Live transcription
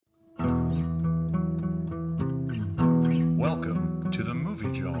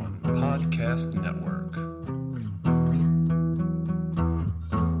Rage On Podcast Network.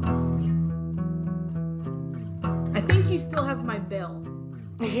 I think you still have my bill.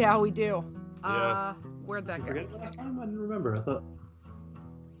 Yeah, we do. Yeah. Where'd that go? Last time I didn't remember. I thought.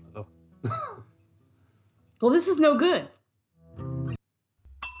 Oh. Well, this is no good. You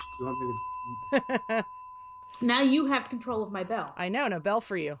want me to? Now you have control of my bell. I know, no bell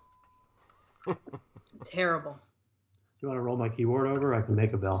for you. Terrible. You want to roll my keyboard over? I can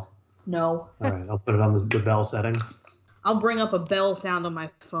make a bell. No. All right, I'll put it on the bell setting. I'll bring up a bell sound on my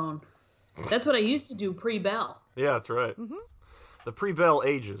phone. That's what I used to do pre-bell. Yeah, that's right. Mm-hmm. The pre-bell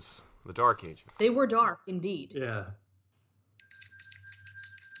ages. The dark ages. They were dark, indeed. Yeah.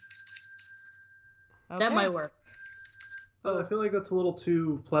 Okay. That might work. I feel like that's a little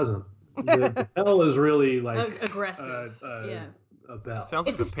too pleasant. The bell is really like Aggressive. Yeah. a bell. Sounds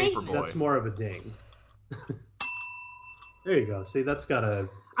like It's a the paper statement. boy. That's more of a ding. There you go. See, that's got a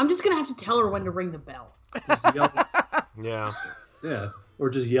I'm just going to have to tell her when to ring the bell. yell, Yeah. yeah,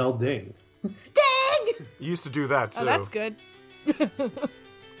 or just yell ding. Dang! You used to do that, too. Oh, that's good.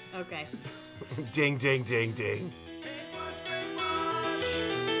 Okay. Ding, ding, ding, ding. Hate watch, great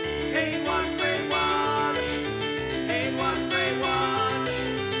watch. Hate watch, great watch.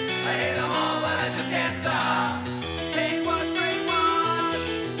 I hate them all, but I just can't stop. Hate watch, great watch.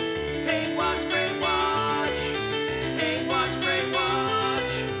 Hate watch, great watch. Hate watch, great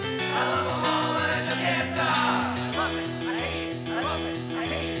watch. I love them all, but I just can't stop. I love it. I hate it. I love it. I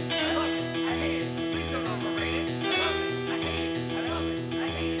hate it. I love it. I hate it. Please don't overrate it. I love it. I hate it. I love it. I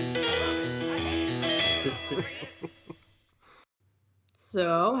hate it. I love it. I hate it. Please don't overrate it.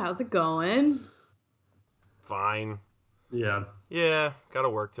 So, how's it going? Fine. Yeah. Yeah, gotta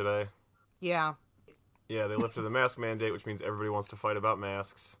work today. Yeah. Yeah, they lifted the mask mandate, which means everybody wants to fight about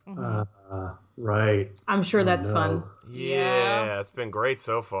masks. Right. I'm sure that's no. fun. Yeah, it's been great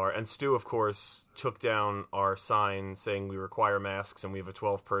so far. And Stu, of course, took down our sign saying we require masks and we have a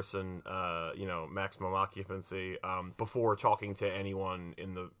 12-person, maximum occupancy before talking to anyone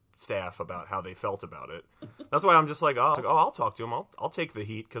in the staff about how they felt about it. That's why I'm just like, I'll talk to him. I'll take the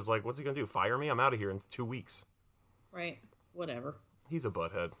heat because, like, what's he gonna do? Fire me? I'm out of here in 2 weeks. Right. Whatever. He's a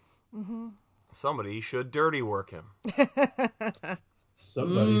butthead. Mm-hmm. Somebody should dirty work him.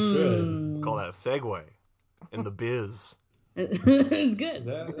 Somebody should. Call that a segue in the biz. It's good.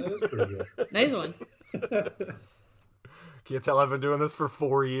 That is pretty good. Nice one. Can you tell I've been doing this for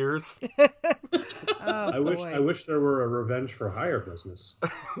 4 years? Oh, I wish there were a Revenge for Hire business.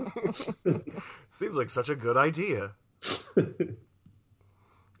 Seems like such a good idea.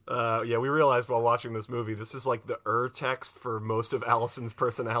 Yeah, we realized while watching this movie, this is like the text for most of Allison's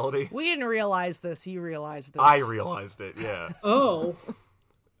personality. We didn't realize this. You realized this. I realized it, yeah. Oh,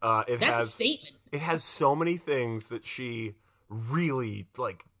 That's a statement. It has so many things that she really,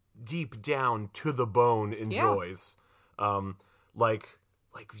 like, deep down to the bone enjoys. Just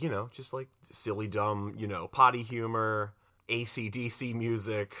like silly, dumb, potty humor, AC/DC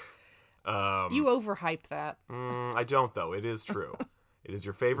music. You overhype that. I don't, though. It is true. It is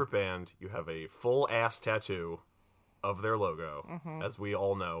your favorite band. You have a full ass tattoo of their logo, as we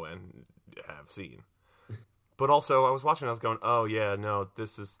all know and have seen. But also, I was watching, I was going, oh yeah, no,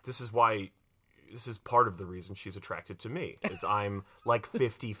 this is part of the reason she's attracted to me, is I'm like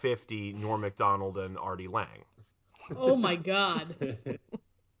 50-50 Norm Macdonald and Artie Lang. Oh my god. I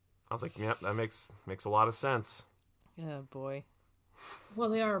was like, yeah, that makes a lot of sense. Oh, boy. Well,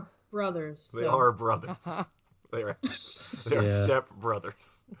 they are brothers. They so- are brothers. They are Yeah. step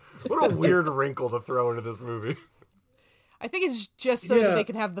brothers. What a weird wrinkle to throw into this movie. I think it's just so that they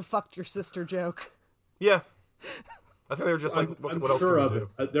can have the fucked your sister joke. Yeah. I think they were just like, I'm what else sure can of we it.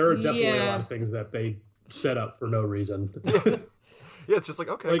 do? There are definitely a Yeah. lot of things that they set up for no reason. Yeah, it's just like,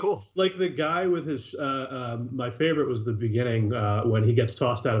 okay, cool. Like the guy with his, my favorite was the beginning when he gets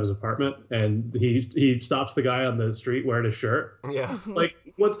tossed out of his apartment and he stops the guy on the street wearing his shirt. Yeah. Like,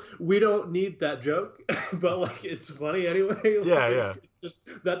 we don't need that joke, but like it's funny anyway. Like, Yeah.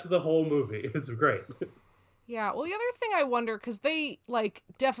 That's the whole movie. It's great. Yeah, well, the other thing I wonder, because they,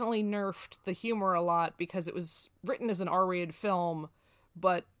 definitely nerfed the humor a lot because it was written as an R-rated film,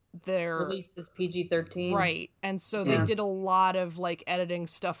 but they're... Released as PG-13. Right, and so they did a lot of, editing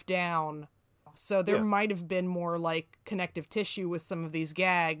stuff down. So there might have been more, connective tissue with some of these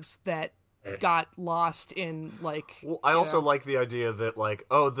gags that got lost in, Well, I also like the idea that,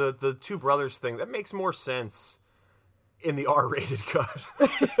 the two brothers thing, that makes more sense in the R-rated cut.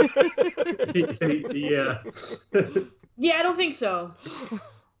 Yeah. Yeah, I don't think so.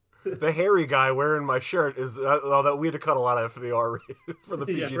 The hairy guy wearing my shirt is that we had to cut a lot of it for the R-rated, for the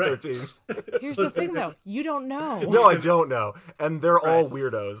PG-13. Yeah, right. Here's the thing, though. You don't know. No, I don't know. And they're all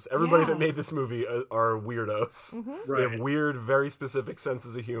weirdos. Everybody Yeah. that made this movie are weirdos. Mm-hmm. They have weird, very specific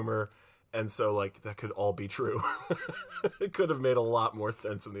senses of humor. And so, like, that could all be true. It could have made a lot more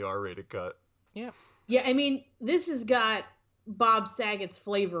sense in the R-rated cut. Yeah. Yeah, I mean, this has got Bob Saget's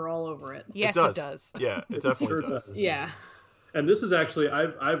flavor all over it. Yes, it does. Yeah, it definitely Sure does. does. Yeah. And this is actually,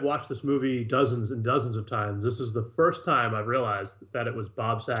 I've watched this movie dozens and dozens of times. This is the first time I've realized that it was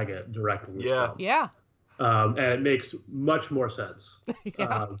Bob Saget directing this film. Yeah. And it makes much more sense.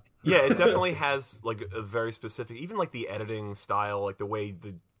 Yeah. Yeah, it definitely has, like, a very specific, even, like, the editing style, like, the way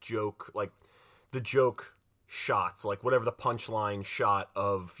the joke shots, like, whatever the punchline shot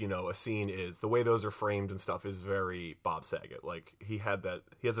of, you know, a scene is, the way those are framed and stuff is very Bob Saget. Like, he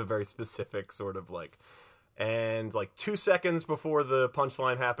has a very specific sort of, like, and, like, 2 seconds before the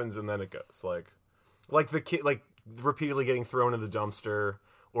punchline happens, and then it goes. Like the kid, like, repeatedly getting thrown in the dumpster,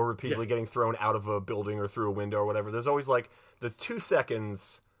 or repeatedly getting thrown out of a building or through a window or whatever. There's always, like, the 2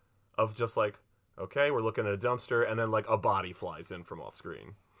 seconds of just, like, okay, we're looking at a dumpster, and then, like, a body flies in from off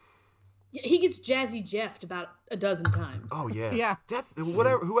screen. Yeah, he gets Jazzy Jeffed about a dozen times. Oh, yeah. Yeah. That's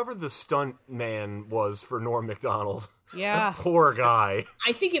whoever the stunt man was for Norm Macdonald. Yeah. Poor guy.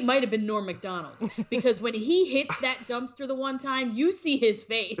 I think it might have been Norm Macdonald, because when he hits that dumpster the one time, you see his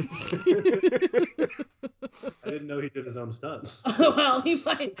face. I didn't know he did his own stunts. Well, he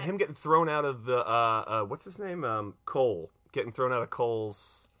might. Him getting thrown out of the, what's his name? Cole. Getting thrown out of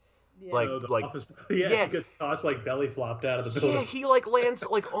Cole's, like, Oh, the like, office, yeah. he gets tossed like belly flopped out of the yeah, building. he, like, lands,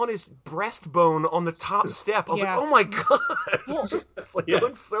 like, on his breastbone on the top step. I was Yeah. like, oh my god. It's like, it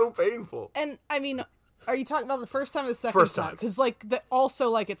looks so painful. And, I mean, are you talking about the first time or the second First time? time. Because, like, also,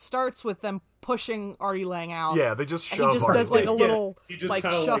 like, it starts with them pushing Artie Lang out. Yeah, they just And shove he just Artie does, like, a Lang. little, He just like,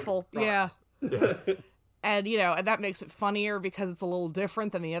 kinda, shuffle. Yeah. frosts. Yeah. And, you know, and that makes it funnier because it's a little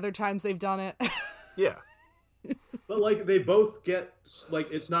different than the other times they've done it. Yeah. But like they both get like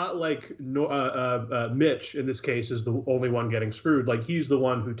it's not like Mitch in this case is the only one getting screwed. Like he's the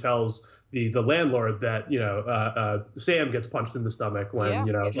one who tells the landlord that Sam gets punched in the stomach when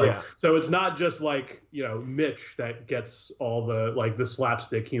Yeah. So it's not just like Mitch that gets all the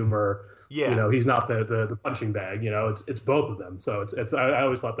slapstick humor. Yeah. He's not the punching bag. It's both of them. So it's I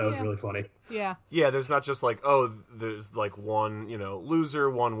always thought that was really funny. Yeah. Yeah, there's not just like, oh, there's like one, loser,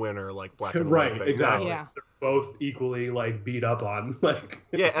 one winner, like black and white Right, thing. exactly. No. Yeah. They're both equally like beat up on like.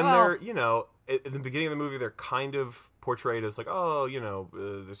 Yeah, and Well- they're, at the beginning of the movie, they're kind of portrayed as like, oh,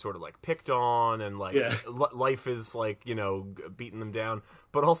 they're sort of like picked on and like life is like, beating them down.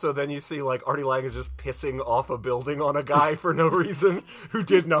 But also then you see like Artie Lang is just pissing off a building on a guy for no reason who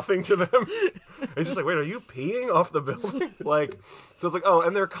did nothing to them. It's just like, wait, are you peeing off the building? Like, so it's like, oh,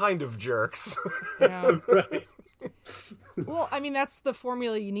 and they're kind of jerks. Yeah. Right. Well, I mean, that's the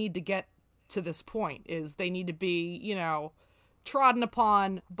formula you need to get to this point, is they need to be, trodden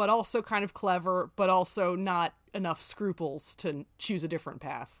upon, but also kind of clever, but also not enough scruples to choose a different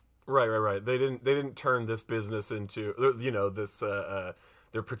path. Right. They didn't turn this business into, this,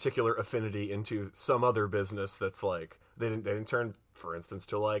 their particular affinity into some other business that's like, they didn't turn, for instance,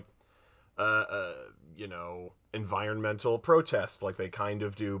 to like, environmental protest like they kind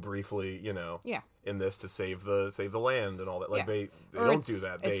of do briefly, Yeah. in this to save the land and all that. Like Yeah. they Or don't do it's-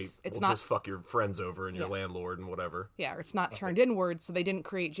 that. They it's will not- just fuck your friends over and your Yeah. landlord and whatever. Yeah, or it's not turned inward, so they didn't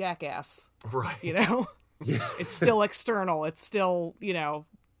create Jackass, Right. It's still external. It's still,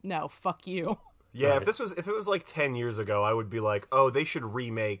 no, fuck you. Yeah, Right. if it was like 10 years ago, I would be like, oh, they should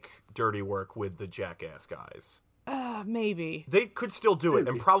remake Dirty Work with the Jackass guys. Maybe. They could still do it,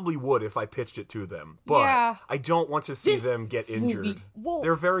 and probably would if I pitched it to them. But Yeah. I don't want to see This them get injured. Well-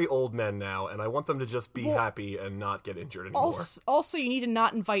 They're very old men now, and I want them to just be Well- happy and not get injured anymore. Also, you need to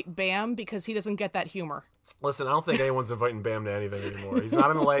not invite Bam because he doesn't get that humor. Listen, I don't think anyone's inviting Bam to anything anymore. He's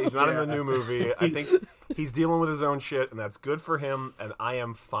not in the he's not in the new movie. I think he's dealing with his own shit, and that's good for him, and I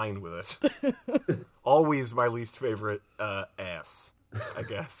am fine with it. Always my least favorite ass, I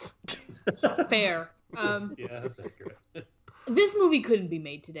guess. Fair. Yeah, that's accurate. This movie couldn't be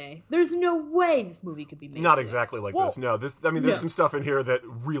made today. There's no way this movie could be made. Not today. exactly like Well- this. No, there's some stuff in here that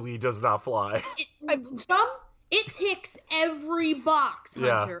really does not fly. It ticks every box,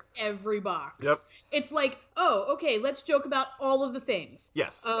 Yeah. Hunter. Every box. Yep. It's like, oh, okay, let's joke about all of the things.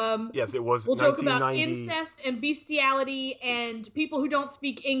 Yes. Um, Yes, it was We'll joke about 1990. incest and bestiality and people who don't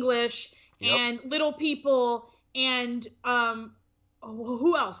speak English Yep. and little people and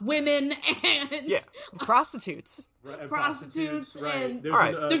who else? Women and Yeah. Prostitutes. Right, and Prostitutes right? and- All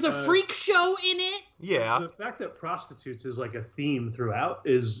right. there's a freak show in it. Yeah. The fact that prostitutes is like a theme throughout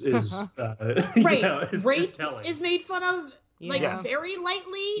is Right. is Rape telling. is made fun of like Yes. very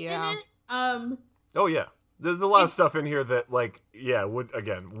lightly Yeah. in it. Oh yeah, there's a lot of stuff in here that like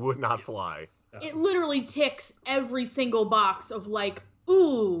would not fly. It literally ticks every single box of like,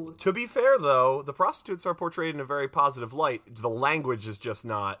 ooh. To be fair though, the prostitutes are portrayed in a very positive light. The language is just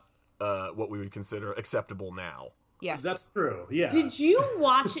not what we would consider acceptable now. Yes. That's true. Yeah. Did you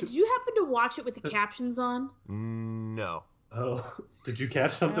watch it? Did you happen to watch it with the captions on? No. Oh, did you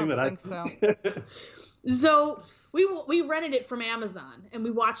catch I something don't that think so. So we rented it from Amazon and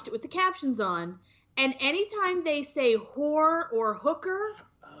we watched it with the captions on. And anytime they say whore or hooker,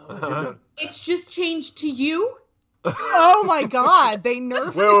 it's just changed to you. Oh my god, they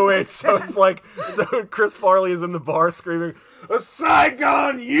nerfed Wait. So it's like, Chris Farley is in the bar screaming, "A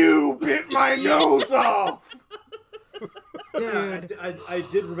Saigon, you bit my nose off!" Dude. I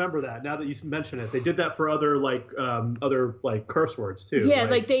did remember that. Now that you mention it, they did that for other curse words too. Yeah,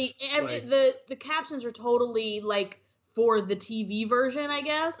 the captions are totally like for the TV version, I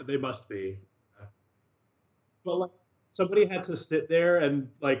guess. They must be. But like somebody had to sit there and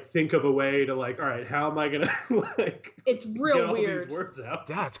like think of a way to like, all right, how am I gonna like? It's real get all weird. these words out.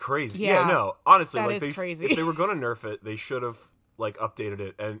 That's crazy. Yeah, no, honestly, that like is crazy. if they were gonna nerf it, they should have like updated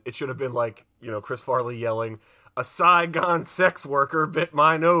it, and it should have been like, Chris Farley yelling, "A Saigon sex worker bit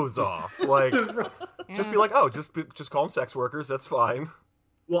my nose off." Like, just be like, oh, just call them sex workers. That's fine.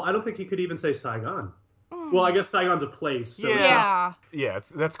 Well, I don't think he could even say Saigon. Well, I guess Saigon's a place. So Yeah.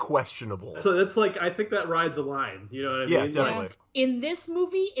 That's questionable. So that's like, I think that rides a line. You know what I Yeah, mean? definitely. In this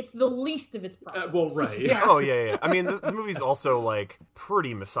movie, it's the least of its problems. Well, right. Oh yeah. I mean, the movie's also like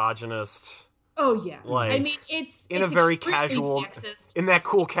pretty misogynist. Oh yeah. Like, I mean, it's in a very extremely casual, sexist. in that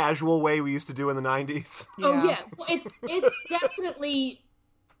cool casual way we used to do in the 90s. Oh yeah. Well, it's definitely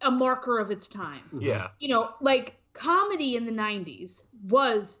a marker of its time. Yeah. Like comedy in the 90s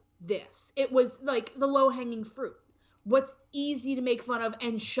was this. It was like the low-hanging fruit. What's easy to make fun of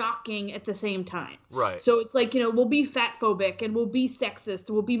and shocking at the same time. Right. So it's like, we'll be fatphobic and we'll be sexist and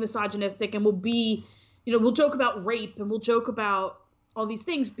we'll be misogynistic and we'll be, we'll joke about rape and we'll joke about all these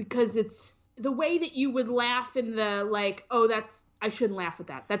things because it's the way that you would laugh in the like, oh, I shouldn't laugh at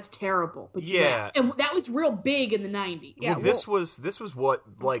that. That's terrible. But you laugh. And that was real big in the 90s. Yeah, this was what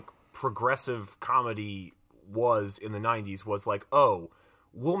like progressive comedy was in the 90s, was like, oh,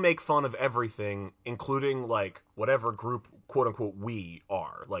 we'll make fun of everything, including like whatever group, quote unquote, we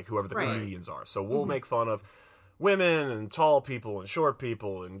are, like whoever the comedians are. So we'll make fun of women and tall people and short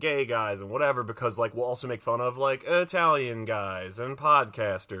people and gay guys and whatever, because like we'll also make fun of like Italian guys and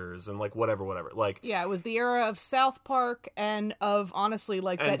podcasters and like whatever. Like, yeah, it was the era of South Park and of honestly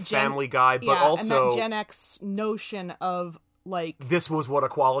like and that Family Guy, but also and that Gen X notion of like, this was what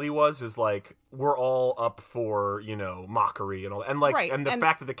equality was, is like we're all up for mockery and all, and like and the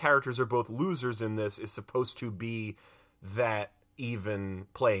fact that the characters are both losers in this is supposed to be that even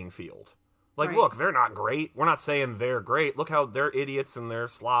playing field. Like, look, they're not great. We're not saying they're great. Look how they're idiots and they're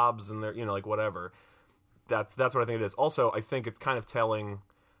slobs and they're like whatever. That's what I think it is. Also, I think it's kind of telling.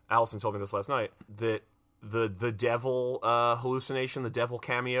 Allison told me this last night, that the devil hallucination, the devil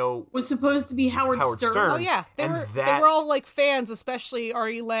cameo was supposed to be Howard Stern. Oh yeah, they and were all like fans, especially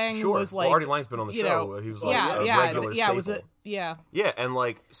Artie Lang. Sure, was like, Artie Lang's been on the show. He was like a regular staple. It was yeah, and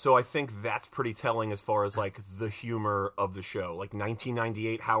like, so I think that's pretty telling as far as like the humor of the show. Like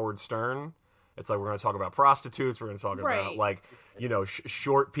 1998 Howard Stern. It's like, we're going to talk about prostitutes. We're going to talk about like,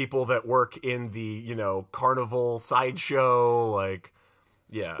 short people that work in the, carnival sideshow. Like,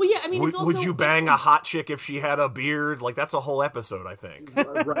 yeah. Well, yeah, I mean, would you bang a hot chick if she had a beard? Like, that's a whole episode, I think.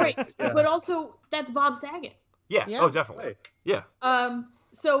 Right. Yeah. But also, that's Bob Saget. Yeah. Oh, definitely. Yeah.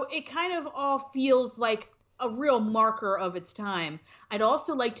 So it kind of all feels like a real marker of its time. I'd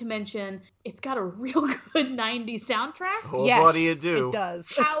also like to mention it's got a real good 90s soundtrack. Oh, buddy, it does.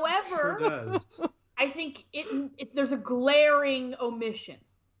 However, It does. I think there's a glaring omission.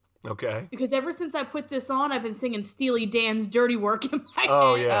 Okay. Because ever since I put this on, I've been singing Steely Dan's Dirty Work in my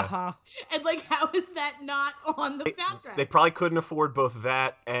Oh, head. yeah. Uh-huh. And like, how is that not on the soundtrack? They probably couldn't afford both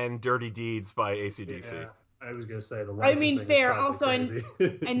that and Dirty Deeds by AC/DC. Yeah, I was gonna say the. I mean, licensing is fair. probably Also,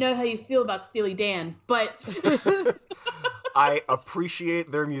 crazy. I know how you feel about Steely Dan, but I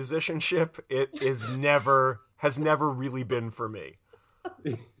appreciate their musicianship. It has never really been for me.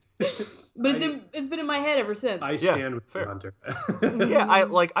 But it's been in my head ever since. I stand with fair. you, Hunter. Yeah,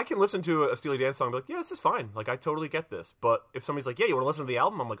 I can listen to a Steely Dan song and be like, yeah, this is fine. Like, I totally get this. But if somebody's like, yeah, you want to listen to the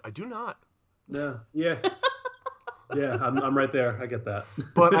album? I'm like, I do not. No. Yeah. Yeah, I'm right there. I get that.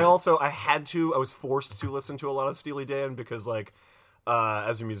 But I was forced to listen to a lot of Steely Dan because, like,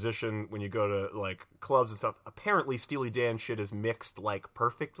 as a musician, when you go to, like, clubs and stuff, apparently Steely Dan shit is mixed, like,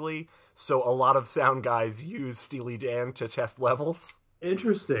 perfectly. So a lot of sound guys use Steely Dan to test levels.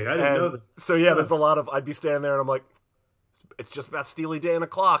 Interesting. I didn't know And that. so yeah, there's a lot of I'd be standing there and I'm like, it's just about Steely Dan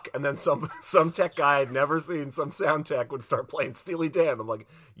o'clock, and then some tech guy I'd never seen, some sound tech would start playing Steely Dan. I'm like,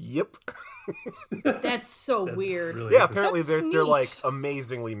 yep. That's so That's weird. really Yeah, interesting. apparently they're neat. like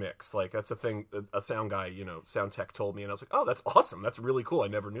amazingly mixed. Like that's a thing a sound guy, sound tech told me, and I was like, oh, that's awesome. That's really cool. I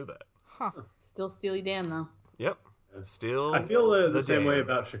never knew that. Still Steely Dan though. Yep. Still, I feel the same Dan. way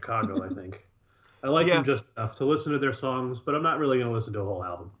about Chicago, I think. I like Yeah. them just enough to listen to their songs, but I'm not really going to listen to a whole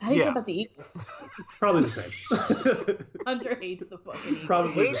album. How do you Yeah. feel about the Eagles? Probably the same. Hunter hates the fucking Eagles.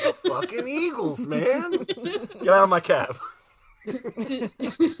 Probably Hate the fucking Eagles, man. Get out of my cab.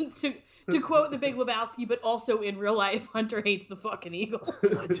 to quote the Big Lebowski, but also in real life, Hunter hates the fucking Eagles.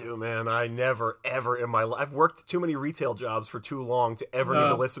 I do, man. I never, ever in my life. I've worked too many retail jobs for too long to ever need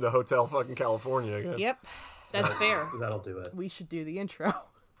to listen to Hotel fucking California again. Yep. That's fair. That'll do it. We should do the intro.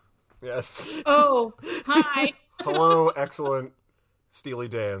 Yes. Oh, hi. Hello, excellent Steely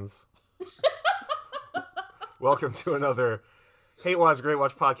Dans. Welcome to another Hate Watch, Great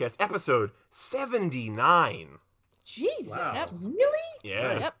Watch podcast, episode 79. Jesus, Wow. really?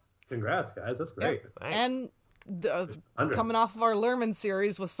 Yeah. Yep. Congrats, guys. That's great. Thanks. And Under. coming off of our Lerman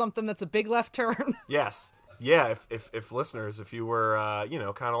series with something that's a big left turn. Yes. Yeah, if listeners, if you were,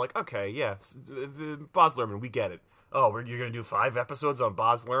 kind of like, okay, yeah, Baz Luhrmann, we get it. Oh, you're going to do 5 episodes on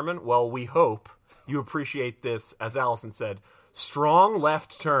Baz Luhrmann? Well, we hope you appreciate this, as Allison said, strong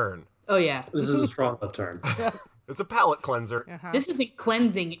left turn. Oh yeah. This is a strong left turn. It's a palate cleanser. Uh-huh. This isn't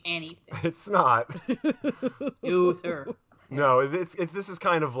cleansing anything. It's not. No, sir. No, this is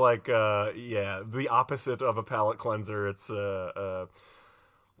kind of like, the opposite of a palate cleanser. It's,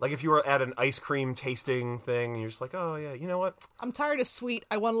 like if you were at an ice cream tasting thing, and you're just like, oh, yeah, you know what? I'm tired of sweet.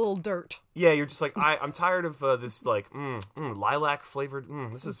 I want a little dirt. Yeah, you're just like, I'm tired of this, like, lilac flavored,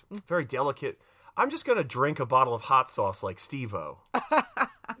 this is very delicate. I'm just going to drink a bottle of hot sauce like Steve-O.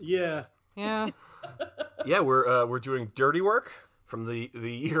 Yeah. Yeah. Yeah, we're doing Dirty Work from the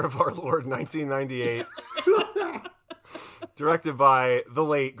year of our Lord, 1998. Directed by the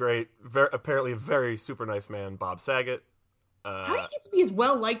late, great, apparently very super nice man, Bob Saget. How do you get to be as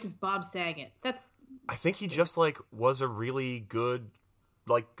well liked as Bob Saget? That's I think he just, like, was a really good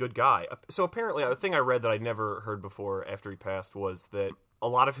guy. So apparently, a thing I read that I'd never heard before after he passed was that a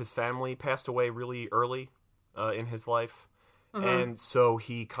lot of his family passed away really early in his life. And so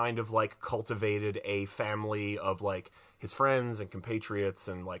he kind of, like, cultivated a family of, like, his friends and compatriots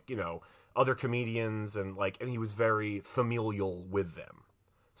and, like, other comedians and he was very familial with them.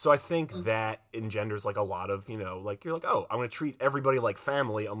 So I think that engenders, like, a lot of, like, you're like, oh, I'm going to treat everybody like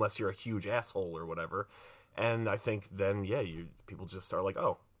family unless you're a huge asshole or whatever. And I think then, yeah, people just start like,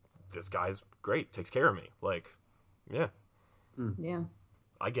 oh, this guy's great, takes care of me. Like, yeah, yeah.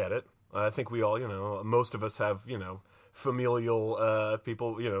 I get it. I think we all, most of us have, familial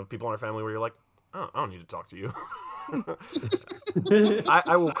people, people in our family where you're like, oh, I don't need to talk to you.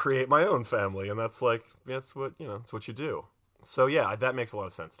 I will create my own family, and that's like, that's what, it's what you do. So yeah, that makes a lot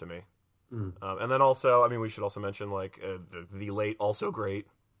of sense to me. And then also, I mean, we should also mention, like, the late, also great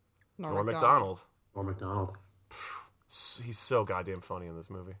Norm Macdonald. Or McDonald. He's so goddamn funny in this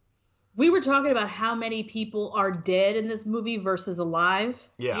movie. We were talking about how many people are dead in this movie versus alive.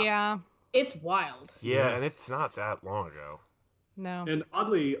 Yeah. Yeah. It's wild. Yeah, and it's not that long ago. No. And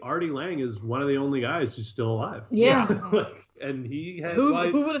oddly, Artie Lang is one of the only guys who's still alive. Yeah. And he had Who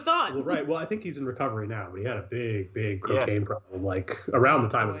would have thought? Well, right. Well, I think he's in recovery now, but he had a big cocaine problem, like around the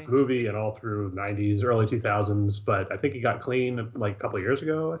time of boy. the movie and all through the 90s, early 2000s. But I think he got clean like a couple of years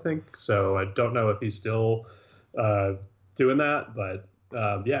ago, I think. So I don't know if he's still doing that.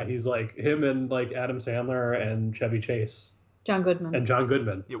 But yeah, he's like him and like Adam Sandler and Chevy Chase John Goodman. and John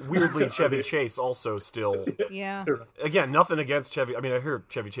Goodman. Yeah, weirdly, Chevy Chase also still. Yeah. Again, nothing against Chevy. I mean, I hear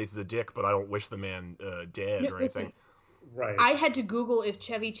Chevy Chase is a dick, but I don't wish the man dead No, or anything. listen, Right. I had to Google if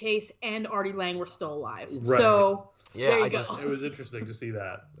Chevy Chase and Artie Lang were still alive. Right. So Yeah, there you I go. just- It was interesting to see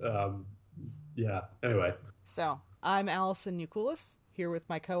that. Yeah. Anyway. So, I'm Allison Nukulis, here with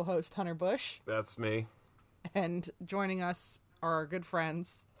my co-host Hunter Bush, That's me. and joining us are our good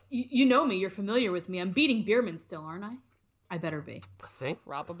friends, You know me. You're familiar with me. I'm beating Bierman still, aren't I? I better be. I think.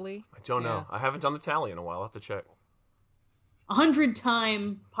 probably. I don't know. I haven't done the tally in a while. I'll have to check.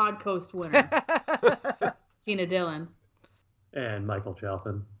 100-time Podcoast winner, Tina Dillon. And Michael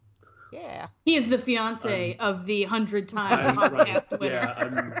Chalfin. Yeah. He is the fiance of the 100-time I'm, podcast right.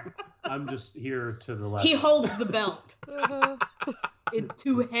 winner. Yeah, I'm just here to the left. He holds the belt. It's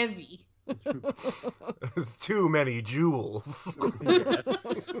too heavy. It's too many jewels. It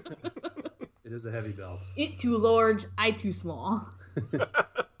is a heavy belt. It too large, I too small.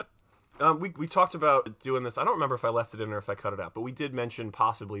 We talked about doing this. I don't remember if I left it in or if I cut it out, but we did mention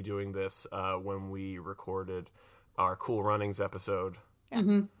possibly doing this when we recorded our Cool Runnings episode.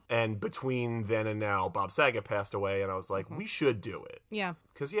 Mm-hmm. And between then and now, Bob Saget passed away, and I was like, we should do it. Yeah.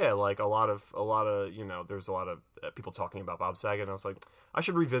 Because like a lot of there's a lot of people talking about Bob Saget, and I was like, I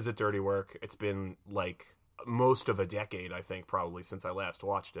should revisit Dirty Work. It's been like most of a decade, I think, probably since I last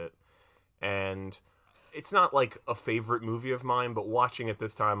watched it, and it's not like a favorite movie of mine, but watching it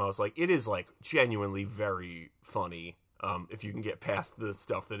this time, I was like, it is like genuinely very funny. If you can get past the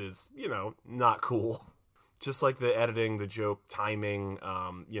stuff that is, not cool. Just like the editing, the joke, timing,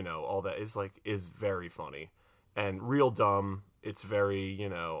 all that is very funny and real dumb. It's very,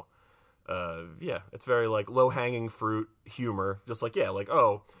 it's very like low hanging fruit humor. Just like,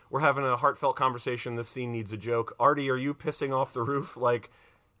 oh, we're having a heartfelt conversation. This scene needs a joke. Artie, are you pissing off the roof? Like,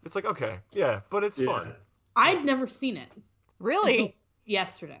 it's like, okay, yeah, but it's fun. I'd never seen it Really?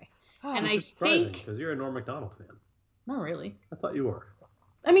 yesterday. And Which I is surprising think... because you're a Norm Macdonald fan. Not really. I thought you were.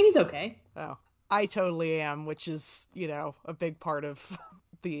 I mean, he's okay. Oh, I totally am, which is, a big part of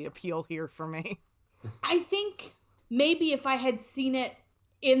the appeal here for me. I think maybe if I had seen it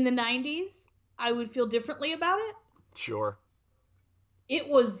in the 90s, I would feel differently about it. Sure. It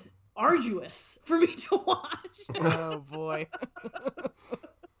was arduous for me to watch. Oh, boy.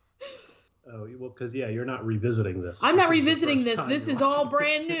 Oh, well, because, you're not revisiting this. I'm This not is the revisiting first this. time This you're is all watching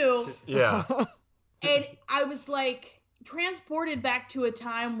brand new. Yeah. And I was like transported back to a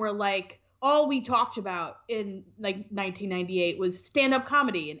time where like all we talked about in like 1998 was stand-up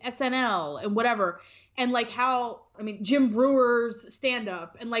comedy and SNL and whatever. And like Jim Brewer's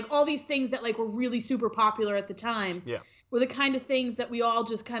stand-up and like all these things that like were really super popular at the time were the kind of things that we all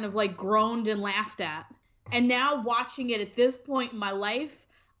just kind of like groaned and laughed at. And now watching it at this point in my life,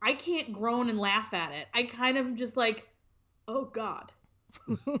 I can't groan and laugh at it. I kind of just like, oh God.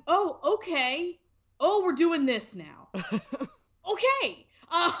 Oh, okay. Oh, we're doing this now. Okay.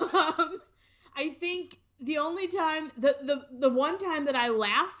 I think the only time, the one time that I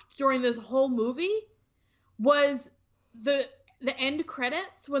laughed during this whole movie was the end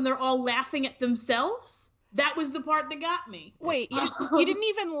credits when they're all laughing at themselves. That was the part that got me. Wait, you didn't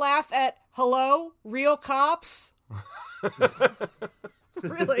even laugh at "Hello, Real Cops"?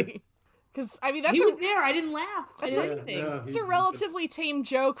 Really? Because that's he was there. I didn't laugh. I didn't do anything. It's a relatively tame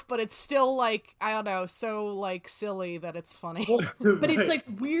joke, but it's still like, I don't know, so like silly that it's funny. But it's like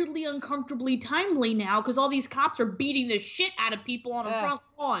weirdly uncomfortably timely now because all these cops are beating the shit out of people on a front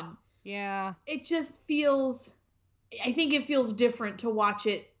lawn. Yeah. It just feels, I think it feels different to watch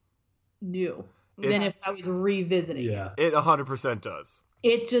it new than if I was revisiting it. It 100% does.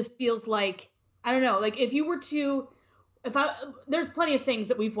 It just feels like, I don't know, like if you were to, there's plenty of things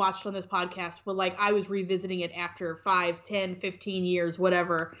that we've watched on this podcast where like I was revisiting it after 5, 10, 15 years,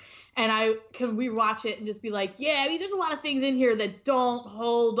 whatever. And I can rewatch it and just be like, yeah, I mean, there's a lot of things in here that don't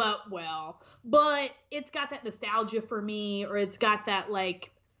hold up well, but it's got that nostalgia for me, or it's got that like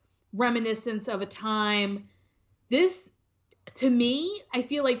reminiscence of a time. This, to me, I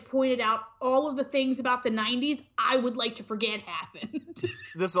feel like pointed out all of the things about the 90s I would like to forget happened.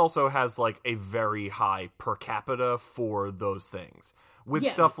 This also has like a very high per capita for those things. With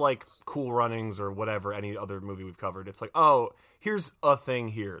stuff like Cool Runnings or whatever, any other movie we've covered, it's like, oh, here's a thing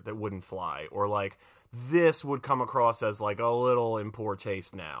here that wouldn't fly. Or like, this would come across as like a little in poor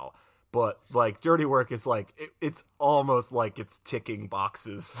taste now. But like Dirty Work, it's like it's almost like it's ticking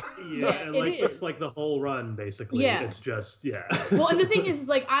boxes. And like it's like the whole run basically. Yeah. It's just Well, and the thing is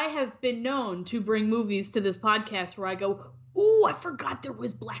like I have been known to bring movies to this podcast where I go, ooh, I forgot there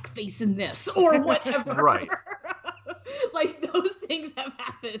was blackface in this or whatever. Right. Like those things have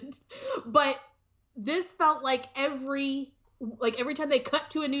happened. But this felt like every time they cut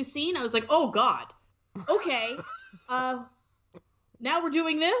to a new scene, I was like, oh God. Okay. Now we're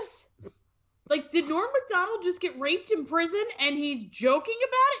doing this? Like, did Norm Macdonald just get raped in prison and he's joking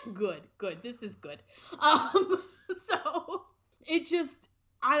about it? Good. This is good. So it just,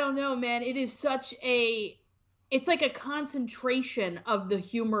 I don't know, man. It is it's like a concentration of the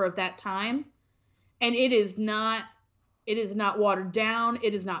humor of that time. And it is not watered down.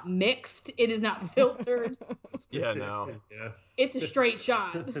 It is not mixed. It is not filtered. Yeah, no. It's a straight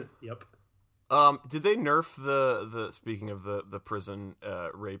shot. Yep. Did they nerf the speaking of the prison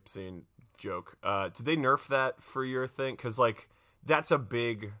rape scene joke? Did they nerf that for your thing? Because like that's a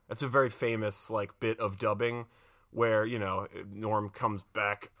very famous like bit of dubbing where Norm comes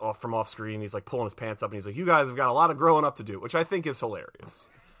back off screen. He's like pulling his pants up and he's like, "You guys have got a lot of growing up to do," which I think is hilarious.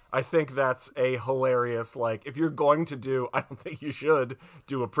 I think that's a hilarious, like, if you're going to do, I don't think you should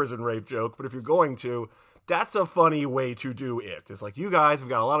do a prison rape joke, but if you're going to, that's a funny way to do it. It's like, you guys have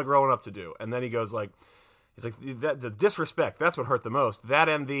got a lot of growing up to do. And then he goes like, he's like, the disrespect, that's what hurt the most. That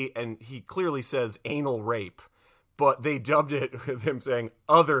and he clearly says anal rape, but they dubbed it with him saying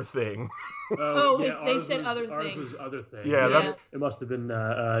other thing. They said other thing. Ours was other thing. Yeah. It must have been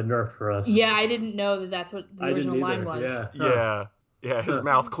nerfed for us. Yeah, I didn't know that's what the original line was. Yeah. Yeah, his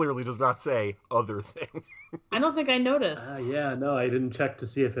mouth clearly does not say other thing. I don't think I noticed. No, I didn't check to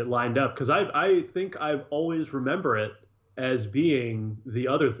see if it lined up because I think I've always remember it as being the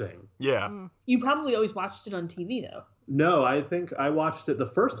other thing. Yeah. You probably always watched it on TV though. No, I think I watched it the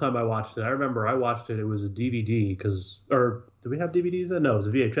first time I watched it. I remember I watched it. It was a DVD or do we have DVDs then? No, it was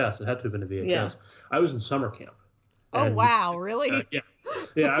a VHS. It had to have been a VHS. Yeah. I was in summer camp. Oh, And- wow, really?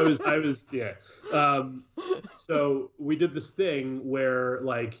 Yeah, I was. So we did this thing where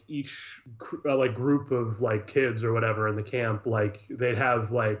like each group of like kids or whatever in the camp, like they'd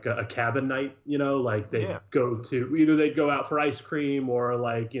have like a cabin night, like they'd go to either they'd go out for ice cream or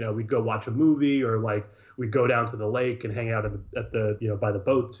like, we'd go watch a movie or like we'd go down to the lake and hang out at the by the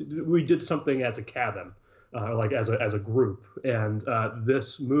boat. We did something as a cabin. Like as a group, and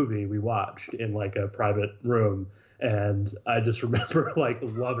this movie we watched in like a private room, and I just remember like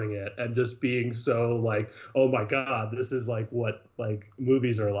loving it and just being so like, oh my god, this is like what like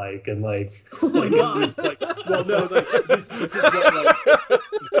movies are like, and like this is like, well no, like this is what like.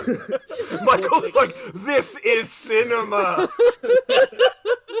 Michael's like, this is cinema.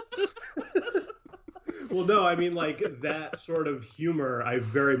 Well, no, I mean, like, that sort of humor I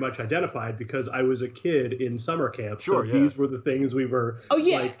very much identified because I was a kid in summer camp. Sure, so these were the things we were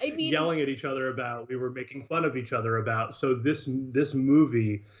yelling at each other about. We were making fun of each other about. So this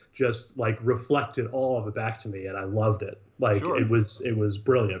movie just, like, reflected all of it back to me, and I loved it. Like, it was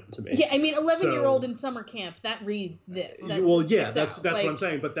brilliant to me. Yeah, I mean, 11-year-old in summer camp, that reads this. That that's what I'm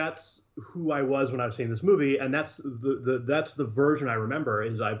saying. But that's who I was when I was seeing this movie, and that's the version I remember.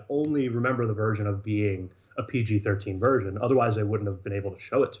 Is I only remember the version of being a PG-13 version. Otherwise, they wouldn't have been able to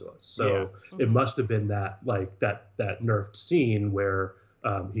show it to us. So it must have been that nerfed scene where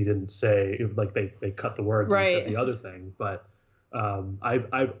he didn't say like they cut the words and said the other thing. But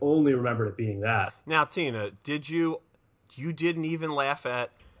I've only remembered it being that. Now, Tina, you didn't even laugh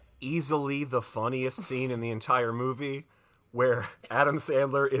at easily the funniest scene in the entire movie where Adam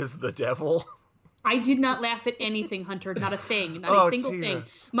Sandler is the devil? I did not laugh at anything, Hunter. Not a thing. Not a single Tina. thing.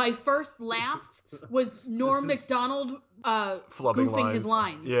 My first laugh was Norm Macdonald Flubbing goofing his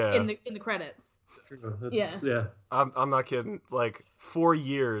lines in the credits. Yeah. I'm not kidding. Like, for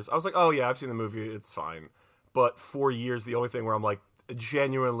years, I was like, oh yeah, I've seen the movie, it's fine. But for years, the only thing where I'm like, a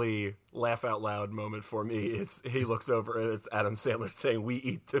genuinely laugh out loud moment for me is he looks over and it's Adam Sandler saying, "We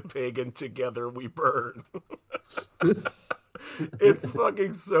eat the pig and together we burn." It's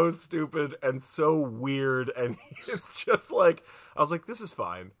fucking so stupid and so weird, and it's just like, I was like, this is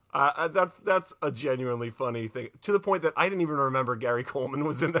fine. That's a genuinely funny thing, to the point that I didn't even remember Gary Coleman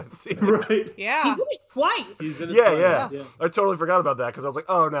was in that scene. Right. Yeah. He's in it twice. He's in it Yeah. twice. I totally forgot about that because I was like,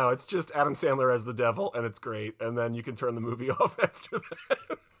 oh no, it's just Adam Sandler as the devil, and it's great, and then you can turn the movie off after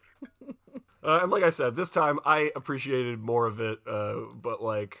that. And like I said, this time I appreciated more of it, but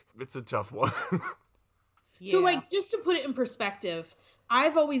like, it's a tough one. So, like, just to put it in perspective,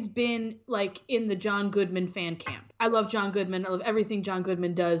 I've always been, like, in the John Goodman fan camp. I love John Goodman. I love everything John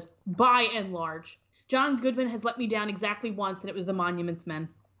Goodman does, by and large. John Goodman has let me down exactly once, and it was The Monuments Men.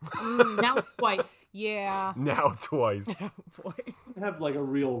 Now twice. Yeah. Now twice. Boy. Have like a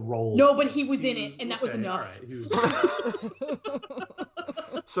real role. No, but he was in it, and that was enough. All right. He was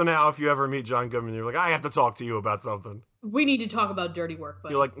So now if you ever meet John Goodman, you're like, I have to talk to you about something. We need to talk about Dirty Work,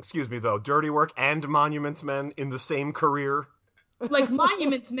 but You're like, excuse me though, Dirty Work and Monuments Men in the same career? like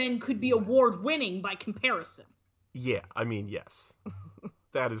Monuments Men could be award-winning by comparison. Yeah, I mean, yes.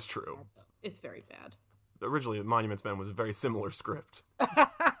 That is true. It's very bad. Originally, Monuments Men was a very similar script.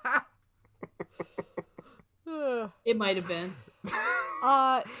 It might have been.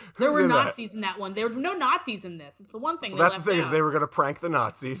 There Who's were in that? Nazis in that one. There were no Nazis in this. It's the one thing Well, they that's the left thing, out. is they were going to prank the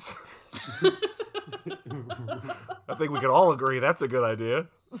Nazis. I think we could all agree that's a good idea.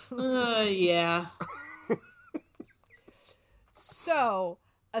 Yeah. So,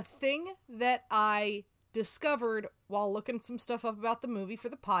 a thing that I discovered while looking some stuff up about the movie for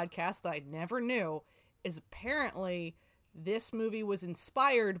the podcast that I never knew is apparently this movie was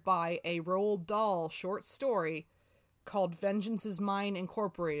inspired by a Roald Dahl short story called Vengeance is Mine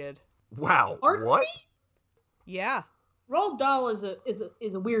Incorporated. Wow. Pardon What? me? Yeah. Roald Dahl is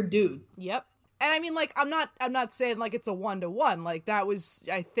a weird dude. Yep. And I mean, like, I'm not saying like it's a 1-to-1. Like, that was,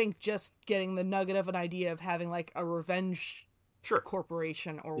 I think, just getting the nugget of an idea of having like a revenge Sure.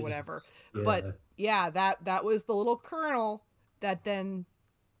 corporation or whatever. Yeah. But yeah, that was the little kernel that then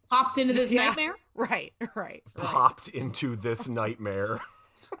Popped into this Yeah. nightmare. right. Popped into this nightmare.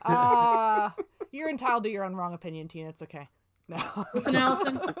 You're entitled to your own wrong opinion, Tina. It's okay. No. Listen,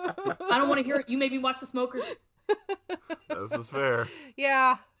 Allison, I don't want to hear it. You made me watch The Smokers. This is fair.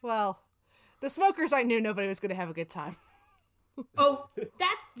 Yeah, well, the Smokers, I knew nobody was going to have a good time. Oh,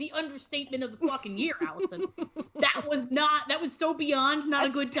 that's the understatement of the fucking year, Allison. That was so beyond not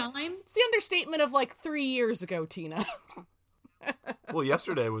That's- a good time. It's the understatement of like 3 years ago, Tina. Well,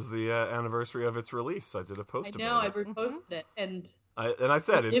 yesterday was the anniversary of its release. I did a post I know, about I it. reposted it, and I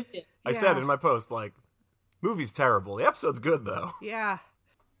said it. lived it. I said Yeah. in my post, like, movie's terrible. The episode's good, though. Yeah.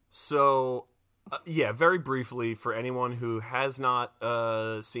 So, yeah, very briefly, for anyone who has not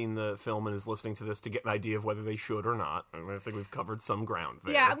seen the film and is listening to this to get an idea of whether they should or not, I think we've covered some ground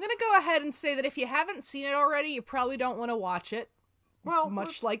there. Yeah, I'm going to go ahead and say that if you haven't seen it already, you probably don't want to watch it. well, Much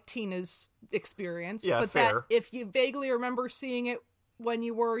let's- like Tina's experience. Yeah, but fair. that if you vaguely remember seeing it when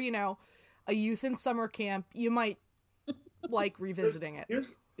you were, a youth in summer camp, you might like revisiting it.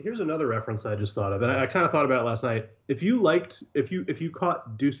 Here's another reference I just thought of, and I kind of thought about it last night. If you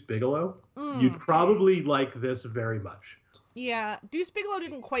caught Deuce Bigelow, you'd probably like this very much. Yeah, Deuce Bigelow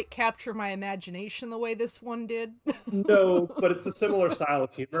didn't quite capture my imagination the way this one did. No, but it's a similar style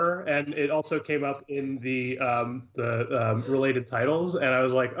of humor, and it also came up in the related titles, and I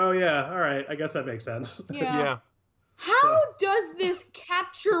was like, oh yeah, all right, I guess that makes sense. Yeah. How does this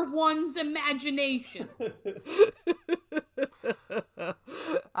capture one's imagination?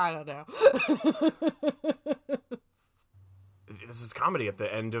 I don't know. This is comedy at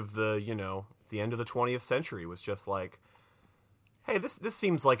the end of the 20th century was just like, hey, this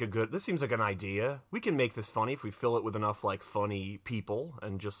seems like an idea. We can make this funny if we fill it with enough like funny people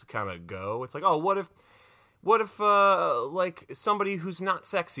and just kind of go. It's like, oh, what if like somebody who's not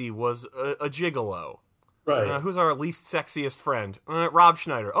sexy was a gigolo? Right. Who's our least sexiest friend? Rob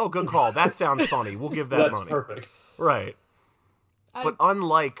Schneider. Oh, good call. That sounds funny. We'll give that That's money. perfect. Right. But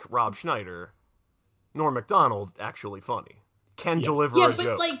unlike Rob Schneider, Norm Macdonald actually funny. Can deliver Yeah, a but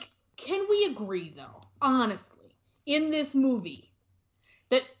joke. like, can we agree though, honestly, in this movie,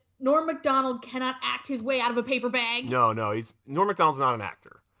 that Norm Macdonald cannot act his way out of a paper bag? No, Norm Macdonald's not an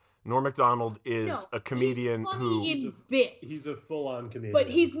actor. Norm Macdonald is No, a comedian he's funny who in bits. He's a full-on comedian. But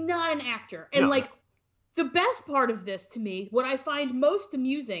he's not an actor. And No. like, the best part of this to me, what I find most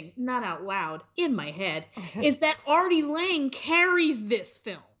amusing, not out loud, in my head, is that Artie Lang carries this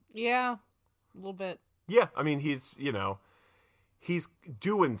film. Yeah, a little bit. Yeah, I mean he's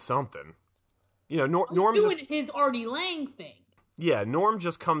doing something. Norm's He's doing just, his Artie Lang thing. yeah, Norm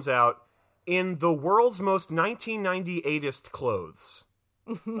just comes out in the world's most 1998est clothes.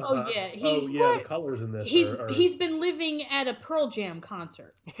 Oh yeah, the colors in this. he's been living at a Pearl Jam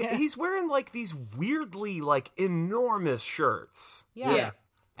concert. He's wearing like these weirdly like enormous shirts. Yeah. Yeah.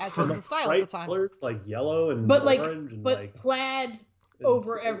 As was the style at bright the time. colors, like yellow and But like, orange and but like plaid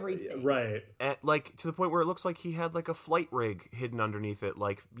over everything. Right. And like to the point where it looks like he had like a flight rig hidden underneath it,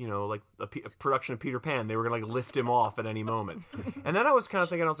 like like a production of Peter Pan. They were gonna like lift him off at any moment. And then I was kind of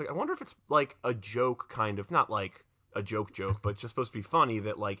thinking, I was like, I wonder if it's like a joke, kind of, not like a joke, but just supposed to be funny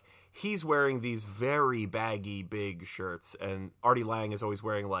that like he's wearing these very baggy big shirts, and Artie Lang is always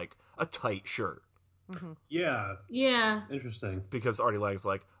wearing like a tight shirt Yeah. Yeah. Interesting. because Artie Lang's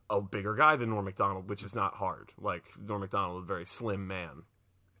like a bigger guy than Norm Macdonald, which is not hard. Like Norm Macdonald is a very slim man.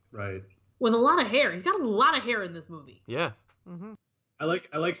 Right. With a lot of hair. He's got a lot of hair in this movie. Yeah. I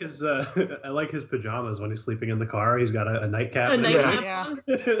like his I like his pajamas when he's sleeping in the car. He's got a nightcap. A nightcap.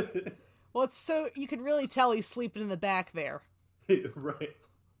 Yeah. Well, it's so you could really tell he's sleeping in the back there. Right.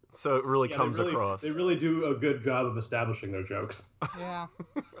 So it really Yeah, comes they really, across. They really do a good job of establishing their jokes. Yeah.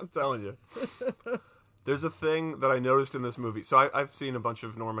 I'm telling you. There's a thing that I noticed in this movie. So I've seen a bunch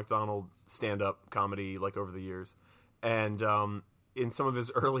of Norm Macdonald stand-up comedy like over the years. And in some of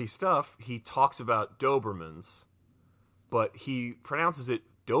his early stuff, he talks about Dobermans, but he pronounces it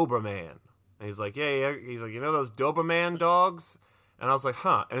Doberman. And he's like, yeah. He's like, those Doberman dogs? And I was like,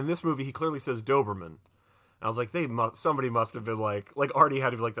 huh. And in this movie, he clearly says Doberman. And I was like, somebody must have been like Artie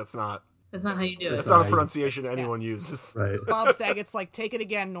had to be like, that's not That's not how you do it. That's not a pronunciation anyone uses. Right. Bob Saget's like, take it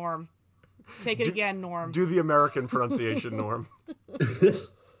again, Norm. Take it again, Norm. Do the American pronunciation, Norm.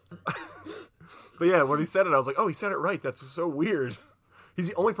 But yeah, when he said it, I was like, oh, he said it right. That's so weird. He's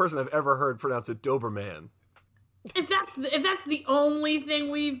the only person I've ever heard pronounce it Doberman. If that's the only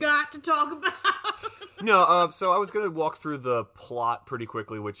thing we've got to talk about. No, so I was going to walk through the plot pretty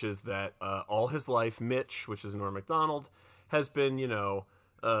quickly, which is that all his life, Mitch, which is Norm Macdonald, has been,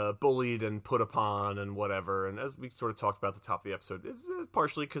 bullied and put upon and whatever. And as we sort of talked about at the top of the episode, it's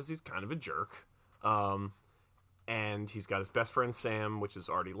partially because he's kind of a jerk. And he's got his best friend Sam, which is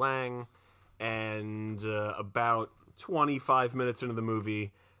Artie Lang. And about 25 minutes into the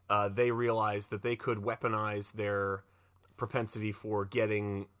movie, they realize that they could weaponize their propensity for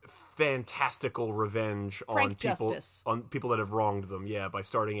getting fantastical revenge Prank justice. on people that have wronged them. Yeah, by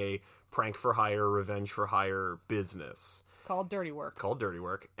starting a prank for hire, revenge for hire business Called Dirty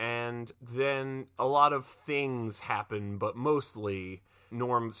Work. And then a lot of things happen, but mostly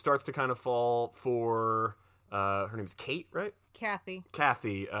Norm starts to kind of fall for her name's Kate, right? Kathy.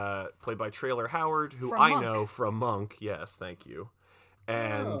 Played by Traylor Howard, who From I Monk. know from Monk. Yes, thank you.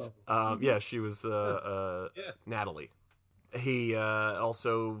 And she was Natalie. He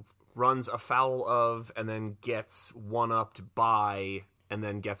also runs afoul of and then gets one-upped by and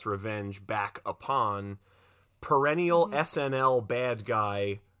then gets revenge back upon perennial SNL bad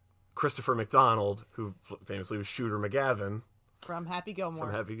guy Christopher McDonald, who famously was Shooter McGavin From Happy Gilmore.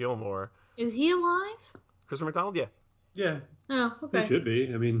 from Happy Gilmore. Is he alive? Christopher McDonald, yeah. Yeah, Oh, he okay. should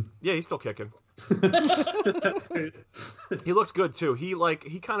be. I mean, Yeah, he's still kicking. He looks good too. He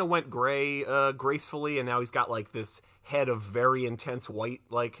kind of went gray gracefully, and now he's got like this head of very intense white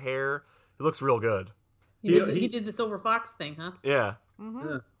like hair. He looks real good. He did the Silver Fox thing, huh? Yeah.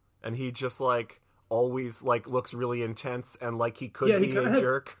 yeah. And he just like always like looks really intense and like he could Yeah, he be kinda a has-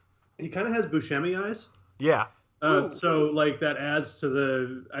 jerk. He kind of has Buscemi eyes. Yeah. So like that adds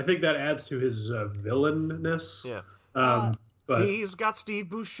to I think that adds to his villainness. Yeah. But He's got Steve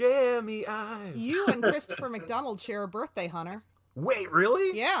Buscemi eyes. You and Christopher McDonald share a birthday, Hunter. Wait,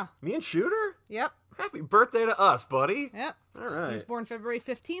 really? Yeah. Me and Shooter? Yep. Happy birthday to us, buddy. Yep. All He was right. born February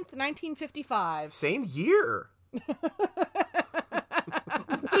 15th, 1955. Same year. What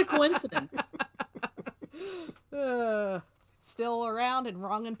a coincidence. Still around and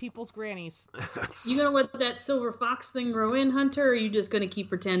wronging people's grannies. You gonna let that Silver Fox thing grow in, Hunter, or are you just gonna keep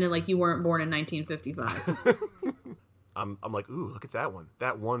pretending like you weren't born in 1955? I'm like, ooh, look at that one.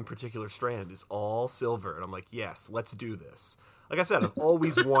 That one particular strand is all silver. And I'm like, yes, let's do this. Like I said, I've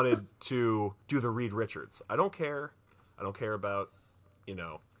always wanted to do the Reed Richards. I don't care. I don't care about,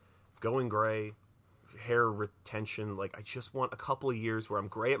 going gray, hair retention. Like, I just want a couple of years where I'm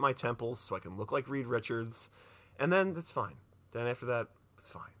gray at my temples so I can look like Reed Richards. And then that's fine. Then after that, it's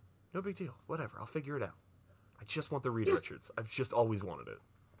fine. No big deal. Whatever. I'll figure it out. I just want the Reed Richards. I've just always wanted it.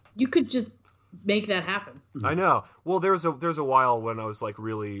 You could just make that happen. I know. Well, there's a while when I was like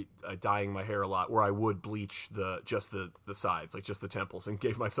really dyeing my hair a lot, where I would bleach just the sides, like just the temples, and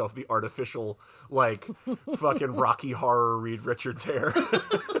gave myself the artificial like fucking Rocky Horror Reed Richards hair,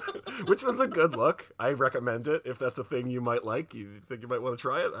 which was a good look. I recommend it if that's a thing you might like. You think you might want to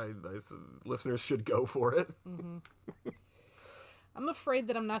try it? Listeners should go for it. I'm afraid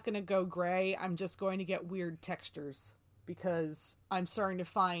that I'm not going to go gray. I'm just going to get weird textures because I'm starting to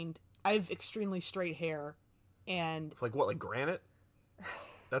find I have extremely straight hair, and Like what? Like granite?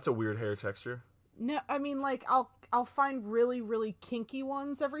 That's a weird hair texture. no, I mean like I'll find really really kinky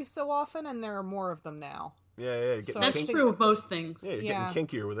ones every so often, and there are more of them now. Yeah, you're getting So That's I think- true of most things. Yeah, you're Yeah. getting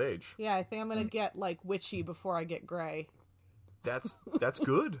kinkier with age. Yeah, I think I'm gonna get like witchy before I get gray. That's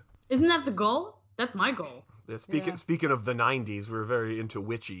good. Isn't that the goal? That's my goal. Yeah, Yeah. Speaking of the 90s, we were very into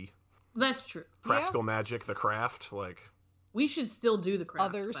witchy. That's true. Practical Magic, The Craft, like... We should still do the craft.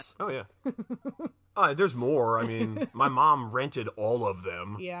 Others, Oh, yeah. There's more. I mean, my mom rented all of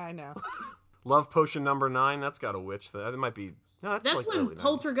them. yeah, I know. Love Potion number 9, that's got a witch. That might be... No, that's That's like when early 90s.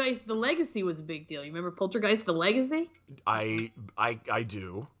 Poltergeist the Legacy was a big deal. You remember Poltergeist the Legacy? I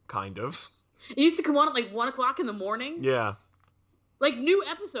do, kind of. It used to come on at like 1 o'clock in the morning. Yeah. Like new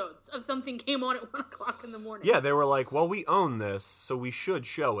episodes of something came on at 1 o'clock in the morning. Yeah, they were like, well, we own this, so we should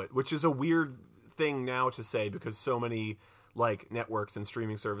show it, which is a weird thing now to say because so many like networks and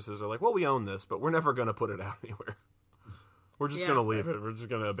streaming services are like, well, we own this, but we're never going to put it out anywhere. We're just Yeah. going to leave it. We're just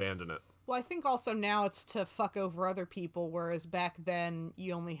going to abandon it. Well, I think also now it's to fuck over other people, whereas back then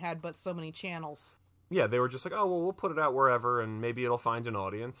you only had but so many channels. Yeah, they were just like, oh, well, we'll put it out wherever, and maybe it'll find an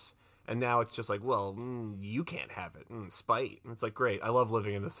audience. And now it's just like, well, you can't have it. Spite. And it's like, great. I love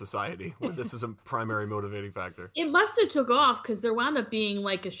living in this society where this is a primary motivating factor. It must have took off because there wound up being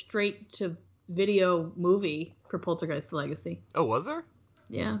like a straight to video movie for Poltergeist the Legacy. Oh, was there?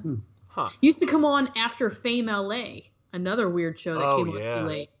 Yeah. Huh. Used to come on after Fame LA, another weird show that Oh, came yeah. on too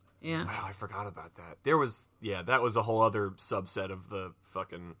late. Yeah. Wow, I forgot about that. That was a whole other subset of the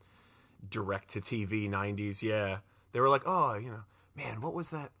fucking direct-to-TV 90s, yeah. They were like, oh, man, what was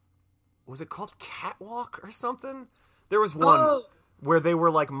that? Was it called Catwalk or something? There was one Oh. where they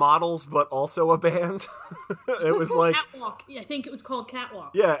were like models but also a band. It was like... Catwalk. Yeah, I think it was called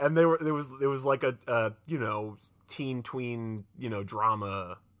Catwalk. Yeah, and it was like a teen tween,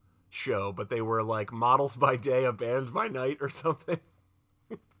 drama show, but they were like models by day, a band by night or something.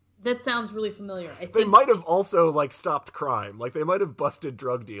 That sounds really familiar. I They think might have also like stopped crime. Like they might have busted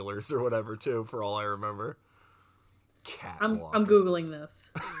drug dealers or whatever too, for all I remember. Catwalk. I'm Googling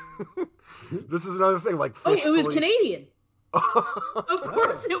this. This is another thing, like Oh, fish it was police- Canadian. Of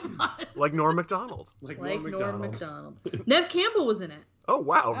course it was. like Norm Macdonald. Like Norm Macdonald. Nev Campbell was in it. Oh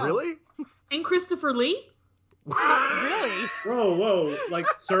wow, Oh. really? And Christopher Lee. Really? Whoa, like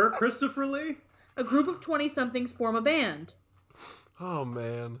Sir Christopher Lee? A group of 20-somethings form a band. Oh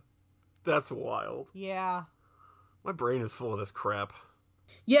man, that's wild. Yeah. My brain is full of this crap.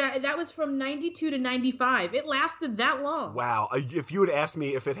 Yeah, that was from 92 to 95. It lasted that long. Wow, if you had asked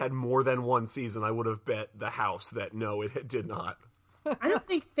me if it had more than one season, I would have bet the house that no, it did not. I don't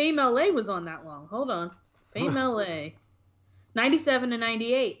think Fame LA was on that long. Hold on. Fame LA. 97 to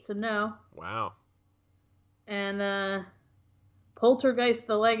 98, so no. Wow. And Poltergeist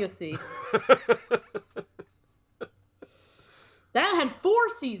The Legacy. That had 4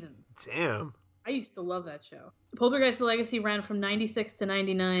 seasons. Damn. I used to love that show. Poltergeist The Legacy ran from 96 to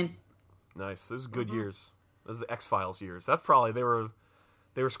 99. Nice. Those are good years. Those are the X-Files years. That's probably they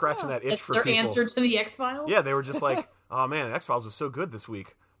were scratching that itch That's for their people. answer to the X-Files? Yeah, they were just like, oh man, X-Files was so good this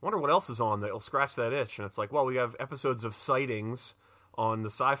week. Wonder what else is on that'll scratch that itch. And it's like, well, we have episodes of Sightings on the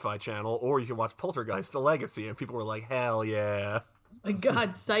Sci-Fi Channel, or you can watch Poltergeist: The Legacy, and people were like, hell yeah, My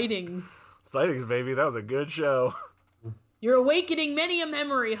God, Sightings. Sightings, baby, that was a good show. You're awakening many a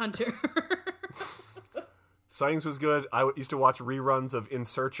memory, Hunter. Sightings was good. I used to watch reruns of In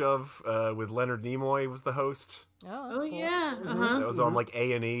Search of with Leonard Nimoy was the host. Oh, that's Oh, cool. yeah. Uh-huh. That was on like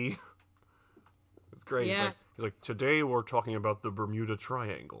A&E. It's great. Yeah. He's like, today we're talking about the Bermuda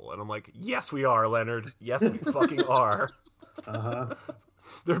Triangle, and I'm like, yes, we are, Leonard. Yes, we fucking are. Uh-huh.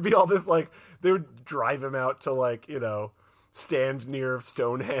 There'd be all this like they would drive him out to like stand near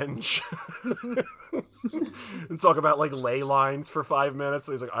Stonehenge and talk about like ley lines for 5 minutes.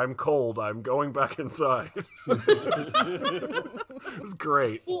 And he's like, I'm cold. I'm going back inside. It was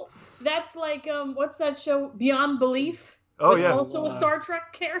great. Well, that's like, what's that show? Beyond Belief? Oh With yeah, Also a Star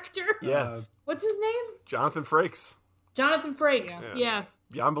Trek character? yeah. What's his name? Jonathan Frakes. Jonathan Frakes. Yeah. Yeah.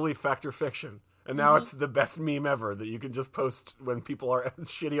 Beyond Belief, Fact or Fiction. And now it's the best meme ever that you can just post when people are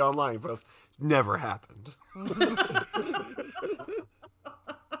shitty online. Post, never happened.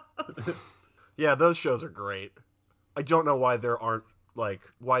 Yeah, those shows are great. I don't know why there aren't,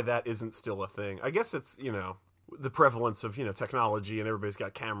 why that isn't still a thing. I guess it's, the prevalence of, technology and everybody's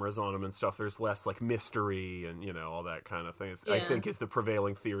got cameras on them and stuff. There's less, mystery and, all that kind of thing. I Yeah. think is the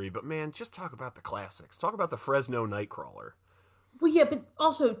prevailing theory. But, man, just talk about the classics. Talk about the Fresno Nightcrawler. Well, yeah, but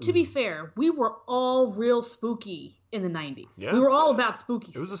also, to be fair, we were all real spooky in the 90s. Yeah. We were all about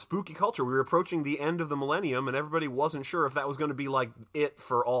spooky It was a stuff. spooky culture. We were approaching the end of the millennium, and everybody wasn't sure if that was going to be it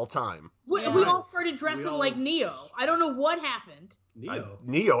for all time. We Yeah. all started dressing all- like Neo. I don't know what happened. Neo.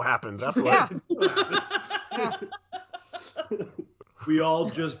 Neo happened. That's what. Yeah. Yeah. We all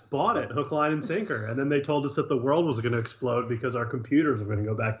just bought it, hook, line, and sinker. And then they told us that the world was going to explode because our computers were going to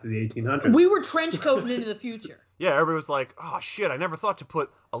go back to the 1800s. We were trench coating into the future. Yeah, everybody was like, "Oh shit! I never thought to put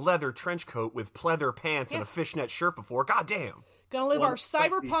a leather trench coat with pleather pants and a fishnet shirt before. God damn!" Gonna live One our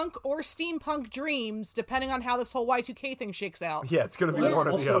cyberpunk or steampunk dreams, depending on how this whole Y2K thing shakes out. Yeah, it's gonna be Yeah. one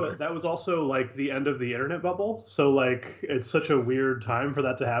or the Also, other. that was also the end of the internet bubble. So it's such a weird time for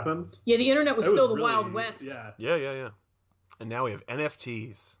that to happen. Yeah, the internet was It still the really- Wild West. Yeah. Yeah. And now we have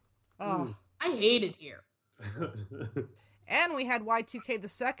NFTs. Oh. I hate it here. And we had Y2K the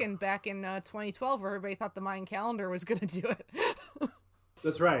second back in 2012, where everybody thought the Mayan calendar was gonna do it.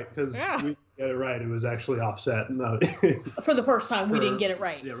 That's right, because Yeah. we get it right. It was actually offset. No. For the first time, we didn't get it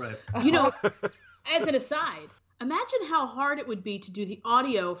right. Yeah, right. You know, as an aside, imagine how hard it would be to do the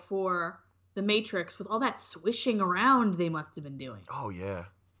audio for The Matrix with all that swishing around they must have been doing. Oh yeah.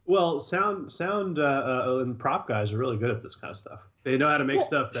 Well, sound and prop guys are really good at this kind of stuff. They know how to make Well,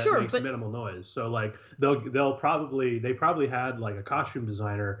 stuff that sure, makes but- minimal noise. So they probably had a costume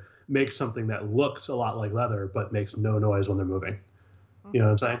designer make something that looks a lot like leather but makes no noise when they're moving. You know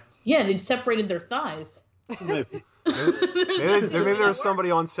what I'm saying? Yeah, they've separated their thighs. Maybe. Maybe there was somebody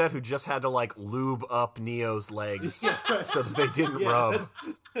on set who just had to lube up Neo's legs so that they didn't Yeah, rub.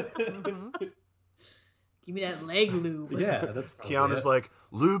 Give me that leg lube. yeah, that's probably Keanu's it. like,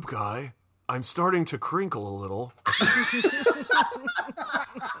 "Lube guy, I'm starting to crinkle a little."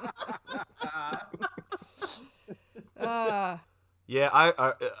 Yeah,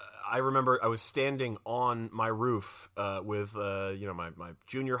 I remember I was standing on my roof with my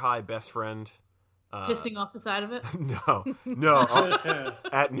junior high best friend Pissing off the side of it. No.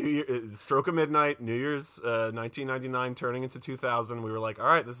 At New Year, stroke of midnight, New Year's 1999, turning into 2000, we were like, all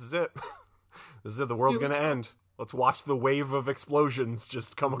right, this is it. This is it. The world's going to end. Let's watch the wave of explosions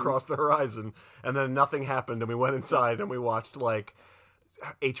just come across the horizon. And then nothing happened, and we went inside and we watched, like,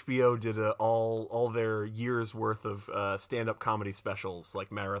 HBO did all their years worth of stand-up comedy specials, like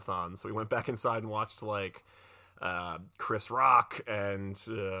marathons. So we went back inside and watched, like, Chris Rock and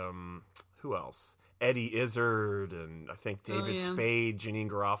who else? Eddie Izzard and I think David Spade, Janine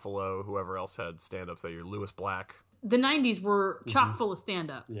Garofalo, whoever else had stand-ups that year, Lewis Black. The 90s were chock full of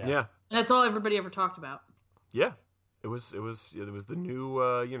stand-up. Yeah. And that's all everybody ever talked about. Yeah. It was the new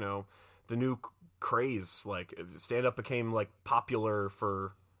the new craze. Like, stand-up became like popular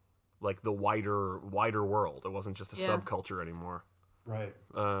for like the wider world. It wasn't just a subculture anymore. Right.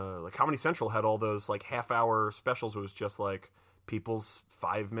 Like Comedy Central had all those like half-hour specials. It was just like people's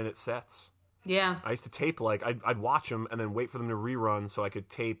 5-minute sets. Yeah. I used to tape, like, I'd watch them and then wait for them to rerun so I could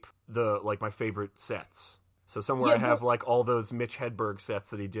tape my favorite sets. So somewhere I have, like, all those Mitch Hedberg sets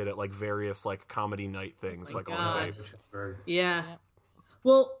that he did at, like, various, like, comedy night things, like, on tape. Yeah.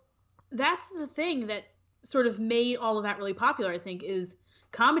 Well, that's the thing that sort of made all of that really popular, I think, is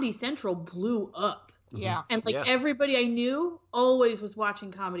Comedy Central blew up. Yeah. And, like, everybody I knew always was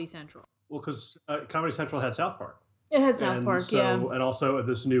watching Comedy Central. Well, because Comedy Central had South Park. It had South Park, and also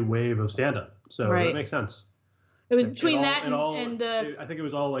this new wave of stand-up. So that makes sense. It was between that and I think it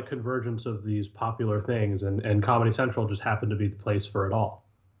was all like convergence of these popular things, and Comedy Central just happened to be the place for it all.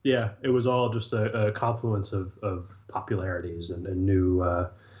 Yeah, it was all just a confluence of popularities and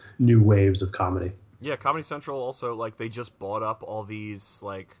new waves of comedy. Yeah, Comedy Central also, like, they just bought up all these,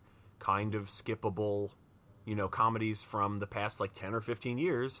 like, kind of skippable, you know, comedies from the past, like, 10 or 15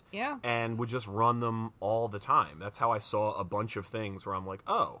 years. Yeah. And would just run them all the time. That's how I saw a bunch of things where I'm like,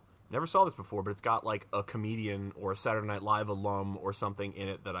 oh, never saw this before, but it's got, like, a comedian or a Saturday Night Live alum or something in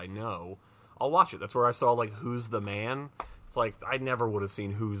it that I know. I'll watch it. That's where I saw, like, Who's the Man? It's like, I never would have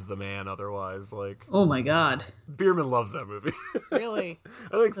seen Who's the Man otherwise. Like, oh my God. Bierman loves that movie. Really?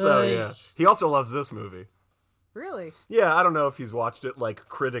 I think so, yeah. He also loves this movie. Really? Yeah, I don't know if he's watched it, like,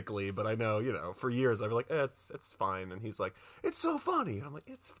 critically, but I know, you know, for years I'd be like, it's fine. And he's like, it's so funny. And I'm like,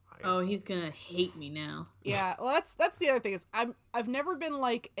 it's fine. Oh, he's gonna hate me now. Yeah, well, that's the other thing is I've never been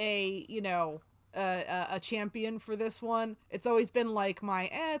like a, you know, a champion for this one. It's always been like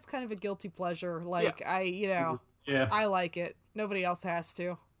it's kind of a guilty pleasure. Like, I like it. Nobody else has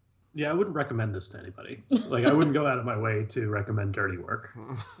to. Yeah, I wouldn't recommend this to anybody. Like, I wouldn't go out of my way to recommend Dirty Work.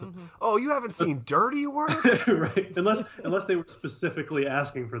 Mm-hmm. Oh, you haven't seen Dirty Work? Right. Unless they were specifically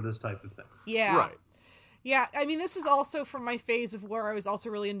asking for this type of thing. Yeah. Right. Yeah, I mean, this is also from my phase of where I was also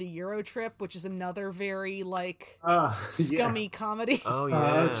really into Eurotrip, which is another very, like, scummy comedy. Oh,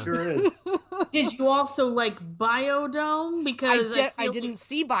 yeah. It sure is. Did you also like Biodome? Because I didn't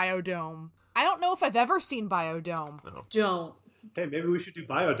see Biodome. I don't know if I've ever seen Biodome. No. Don't. Hey, maybe we should do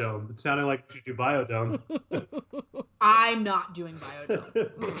Biodome. It sounded like we should do Biodome. I'm not doing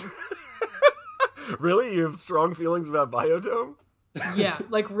Biodome. Really? You have strong feelings about Biodome? Yeah,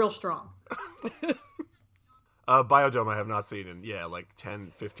 like real strong. Biodome I have not seen in, like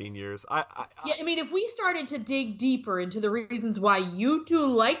 10, 15 years. I mean, if we started to dig deeper into the reasons why you two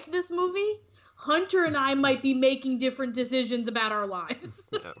liked this movie, Hunter and I might be making different decisions about our lives.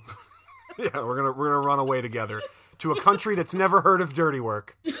 Yeah, we're gonna run away together to a country that's never heard of Dirty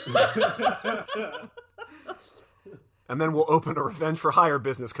Work. And then we'll open a Revenge for Hire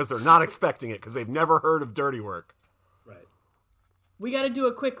business because they're not expecting it because they've never heard of Dirty Work. Right. We got to do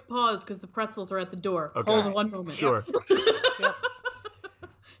a quick pause because the pretzels are at the door. Okay. Hold on one moment. Sure. Yep.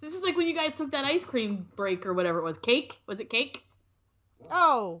 This is like when you guys took that ice cream break or whatever it was. Cake? Was it cake?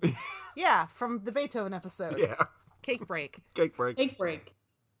 Oh, yeah, from the Beethoven episode. Yeah. Cake break. Cake break. Cake break.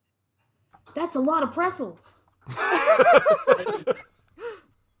 That's a lot of pretzels.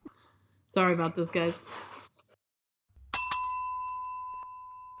 Sorry about this, guys.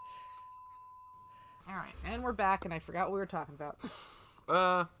 All right, and we're back, and I forgot what we were talking about.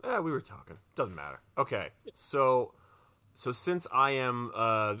 We were talking. Doesn't matter. Okay, so since I am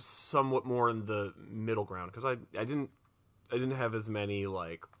somewhat more in the middle ground, because I didn't have as many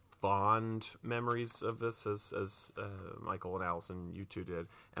like fond memories of this as Michael and Allison, you two did,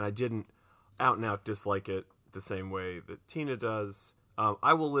 and I didn't out and out dislike it the same way that Tina does.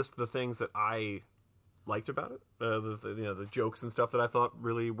 I will list the things that I liked about it, the jokes and stuff that I thought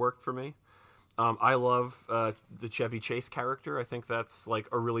really worked for me. I love the Chevy Chase character. I think that's like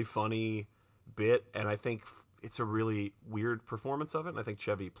a really funny bit, and I think it's a really weird performance of it, and I think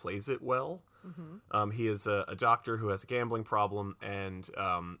Chevy plays it well. He is a doctor who has a gambling problem, and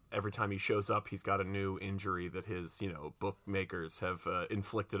every time he shows up, he's got a new injury that his, bookmakers have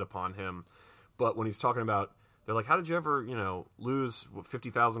inflicted upon him. But when he's talking about, they're like, how did you ever, lose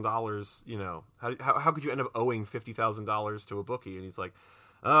 $50,000? How could you end up owing $50,000 to a bookie? And he's like,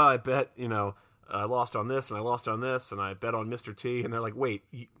 oh, I bet, I lost on this, and I lost on this, and I bet on Mr. T. And they're like, wait,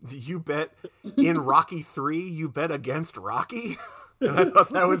 you bet in Rocky 3? You bet against Rocky? And I thought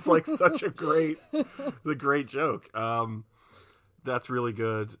that was like such a great joke. That's really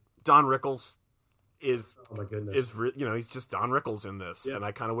good. Don Rickles is, Oh my goodness. he's just Don Rickles in this, Yeah. and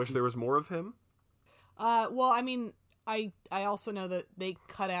I kind of wish there was more of him. Well, I mean, I also know that they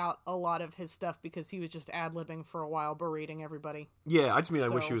cut out a lot of his stuff because he was just ad-libbing for a while, berating everybody. Yeah, I just mean I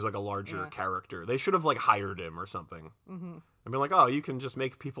wish So, he was like a larger yeah. character. They should have like hired him or something. Mm-hmm. And be like, oh, you can just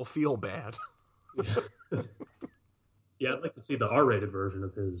make people feel bad. Yeah, I'd like to see the R-rated version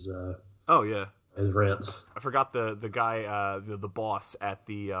of his Oh yeah. his rants. I forgot the guy, the boss at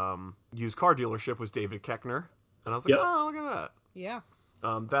the used car dealership was David Koechner, and I was like, Yep. oh, look at that. Yeah.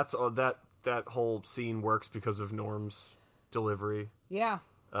 That's that whole scene works because of Norm's delivery. Yeah.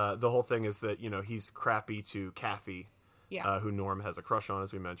 The whole thing is that he's crappy to Kathy, Yeah. who Norm has a crush on,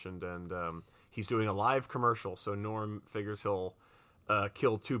 as we mentioned, and he's doing a live commercial. So Norm figures he'll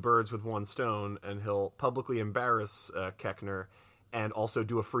kill two birds with one stone, and he'll publicly embarrass Koechner, and also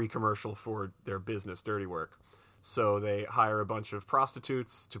do a free commercial for their business, Dirty Work. So they hire a bunch of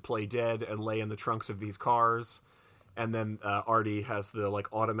prostitutes to play dead and lay in the trunks of these cars. And then Artie has the like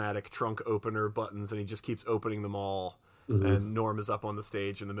automatic trunk opener buttons, and he just keeps opening them all. And Norm is up on the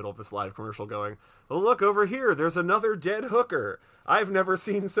stage in the middle of this live commercial going, oh, look over here, there's another dead hooker. I've never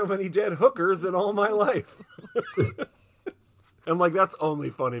seen so many dead hookers in all my life. And like, that's only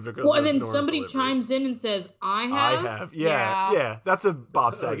funny because Well, of and then Norm's somebody delivery. chimes in and says, I I have. have. Yeah, Yeah. yeah. That's a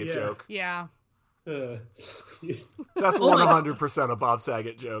Bob Saget yeah. joke. Yeah. That's Oh my 100% a Bob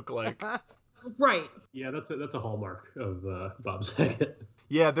Saget joke. Like, Right. Yeah, that's a hallmark of Bob Saget.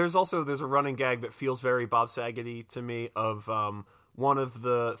 yeah, there's a running gag that feels very Bob Saget-y to me of one of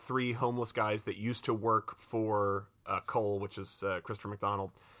the three homeless guys that used to work for Cole, which is Christopher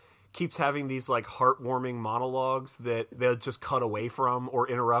McDonald, keeps having these like heartwarming monologues that they'll just cut away from or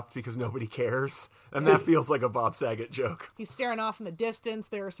interrupt because nobody cares. And that feels like a Bob Saget joke. He's staring off in the distance.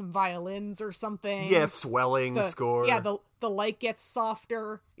 There are some violins or something. Yeah, swelling the score. Yeah, the light gets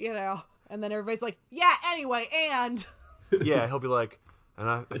softer, and then everybody's like, yeah, anyway, and Yeah, he'll be like, and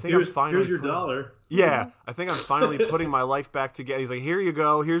I think here's, I'm finally here's your putting- dollar. Yeah, I think I'm finally putting my life back together. He's like, here you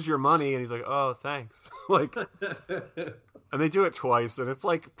go, here's your money, and he's like, oh, thanks. Like, and they do it twice, and it's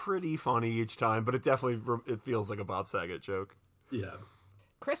like pretty funny each time, but it feels like a Bob Saget joke. Yeah.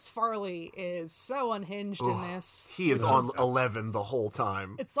 Chris Farley is so unhinged in this. He is on 11 the whole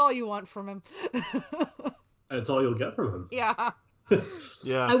time. It's all you want from him. And it's all you'll get from him. Yeah.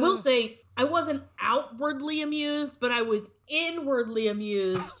 Yeah, I will say, I wasn't outwardly amused, but I was inwardly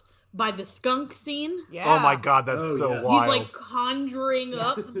amused by the skunk scene. Yeah. oh my god, that's Oh, so yeah. wild. He's like conjuring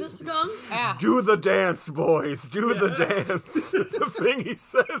up the skunk. Yeah. Do the dance, boys. Do the dance. It's a thing he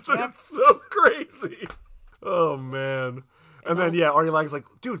says, and Yep. it's so crazy. Oh, man. And then, Artie Lang's like,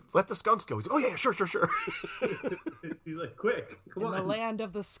 dude, let the skunks go. He's like, oh, yeah, sure. He's like, quick, come In the on. land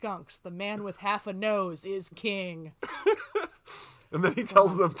of the skunks, the man with half a nose is king. And then he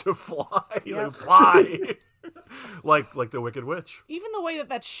tells them to fly. He's Yep. like, fly. like the Wicked Witch. Even the way that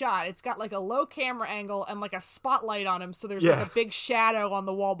that's shot, it's got like a low camera angle and like a spotlight on him, so there's Yeah. like a big shadow on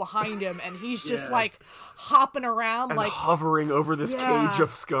the wall behind him, and he's just Yeah. like hopping around And like, hovering over this Yeah. cage of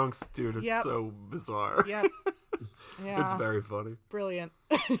skunks. Dude, it's Yep. so bizarre. yep. Yeah. It's very funny. Brilliant.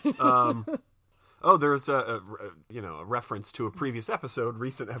 Oh, there's a reference to a previous episode,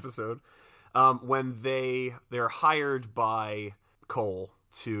 recent episode, when they're hired by Cole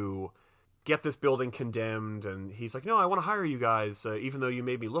to get this building condemned, and he's like, no, I want to hire you guys, even though you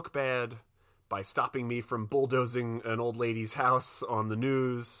made me look bad by stopping me from bulldozing an old lady's house on the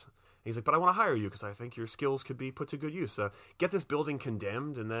news. And he's like, but I want to hire you because I think your skills could be put to good use. Get this building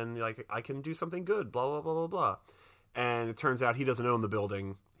condemned, and then like I can do something good, blah, blah, blah, blah, blah. And it turns out he doesn't own the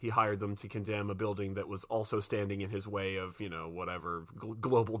building. He hired them to condemn a building that was also standing in his way of, whatever,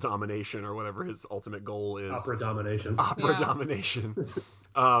 global domination or whatever his ultimate goal is. Opera domination. Opera Yeah. domination.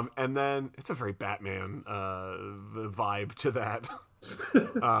 And then it's a very Batman vibe to that.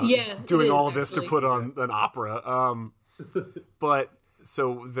 Yeah, it Doing is, all of this to actually. put on an opera. But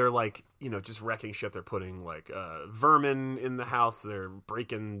so they're like, just wrecking shit. They're putting like vermin in the house. They're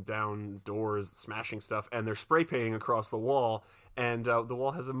breaking down doors, smashing stuff, and they're spray painting across the wall. And the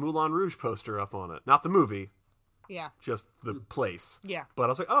wall has a Moulin Rouge poster up on it. Not the movie, Yeah. just the place. Yeah. But I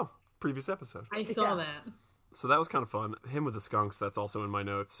was like, oh, previous episode. I saw Yeah. that. So that was kind of fun. Him with the skunks, that's also in my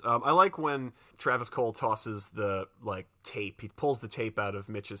notes. I like when Travis Cole tosses the, tape. He pulls the tape out of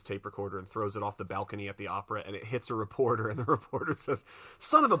Mitch's tape recorder and throws it off the balcony at the opera, and it hits a reporter, and the reporter says,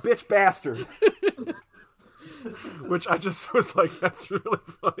 "Son of a bitch bastard." Which I just was like, that's really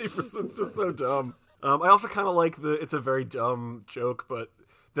funny, because it's just so dumb. I also kind of like it's a very dumb joke, but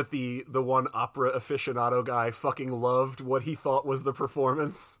that the one opera aficionado guy fucking loved what he thought was the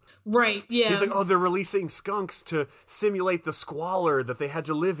performance. Right, yeah. He's like, oh, they're releasing skunks to simulate the squalor that they had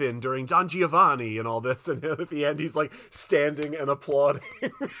to live in during Don Giovanni and all this. And at the end, he's like standing and applauding.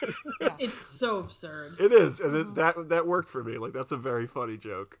 It's so absurd. It is. And that worked for me. Like, that's a very funny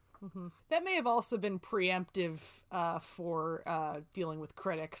joke. That may have also been preemptive for dealing with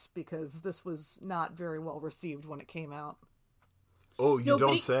critics, because this was not very well received when it came out. Oh, you No, but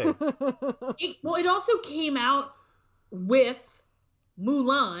don't say. It also came out with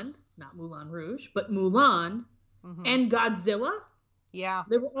Mulan, not Moulin Rouge, but Mulan and Godzilla. Yeah.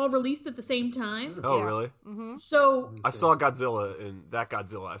 They were all released at the same time. Oh, Yeah. really? So, I saw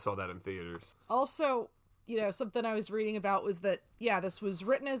Godzilla I saw that in theaters. Also, something I was reading about was that, this was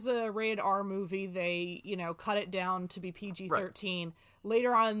written as a rated R movie. They, cut it down to be PG-13. Right.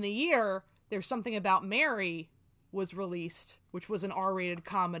 Later on in the year, there's Something About Mary was released, which was an R-rated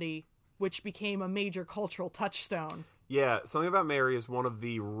comedy, which became a major cultural touchstone. Yeah, Something About Mary is one of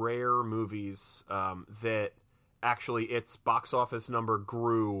the rare movies that actually its box office number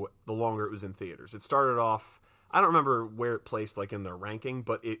grew the longer it was in theaters. It started off, I don't remember where it placed in their ranking,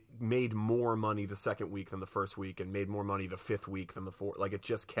 but it made more money the second week than the first week, and made more money the fifth week than the fourth. It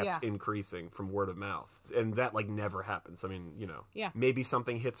just kept increasing from word of mouth. And that never happens. I mean, maybe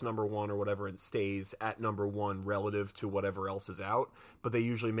something hits number one or whatever and stays at number one relative to whatever else is out, but they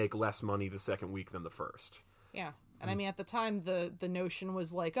usually make less money the second week than the first. Yeah. And I mean, at the time, the notion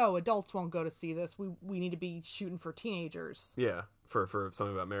was oh, adults won't go to see this. We need to be shooting for teenagers. Yeah, for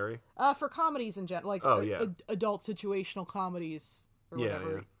Something About Mary. For comedies in general, adult situational comedies or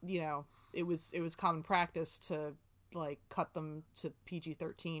whatever. Yeah. It was common practice to cut them to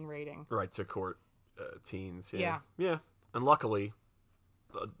PG-13 rating. Right, to court teens. Yeah. Yeah. And luckily,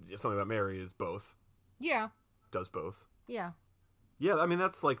 Something About Mary is both. Yeah. Does both. Yeah. Yeah, I mean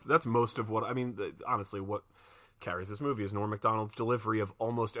that's most of what honestly what carries this movie is Norm Macdonald's delivery of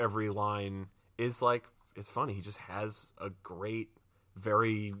almost every line is it's funny. He just has a great,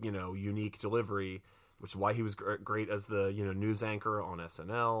 very unique delivery, which is why he was great as the news anchor on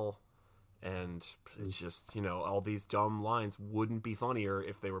SNL, and it's just all these dumb lines wouldn't be funnier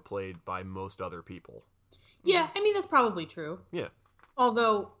if they were played by most other people. yeah, I mean, that's probably true. Yeah.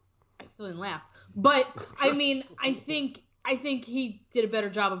 Although, I still didn't laugh. But, Sure. I mean, I think he did a better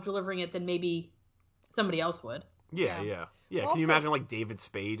job of delivering it than maybe somebody else would. Yeah. Also, can you imagine David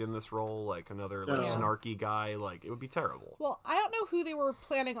Spade in this role, another snarky guy? It would be terrible. Well, I don't know who they were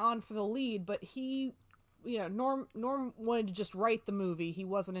planning on for the lead, but he, Norm wanted to just write the movie. He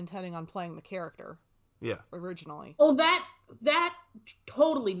wasn't intending on playing the character. Yeah. Originally. Oh, that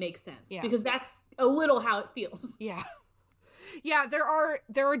totally makes sense, because that's a little how it feels. Yeah. Yeah, there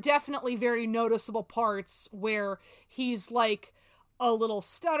are definitely very noticeable parts where he's a little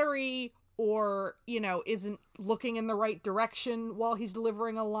stuttery, or, isn't looking in the right direction while he's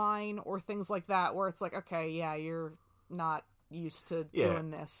delivering a line, or things like that, where it's okay, yeah, you're not used to doing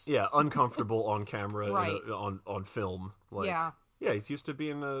this. Yeah, uncomfortable on camera, right. on film. Yeah, he's used to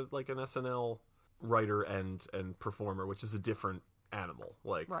being an SNL writer and performer, which is a different animal.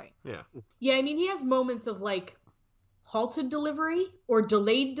 Right. Yeah. Yeah, I mean, he has moments of, halted delivery or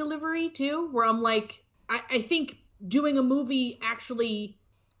delayed delivery, too, where I'm I think doing a movie actually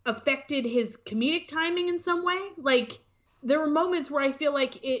affected his comedic timing in some way. There were moments where I feel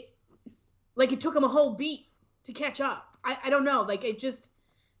it took him a whole beat to catch up. I don't know. It just,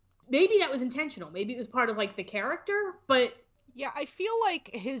 maybe that was intentional. Maybe it was part of the character, but yeah, I feel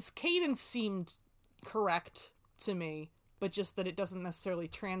his cadence seemed correct to me, but just that it doesn't necessarily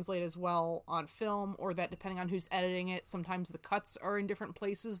translate as well on film, or that depending on who's editing it, sometimes the cuts are in different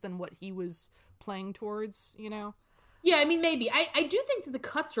places than what he was playing towards, Yeah, I mean, maybe. I do think that the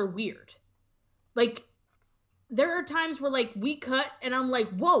cuts are weird. There are times where, we cut, and I'm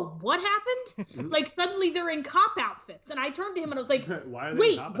whoa, what happened? Suddenly they're in cop outfits. And I turned to him and I was like,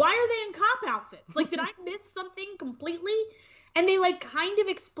 wait, why are they in cop outfits? Did I miss something completely? And they, kind of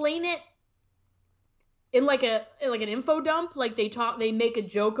explain it in, an info dump. They make a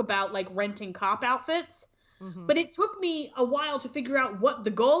joke about, renting cop outfits. Mm-hmm. But it took me a while to figure out what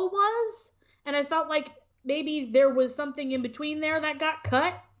the goal was. And I felt maybe there was something in between there that got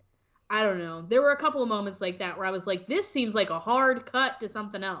cut. I don't know. There were a couple of moments like that where I was like, this seems like a hard cut to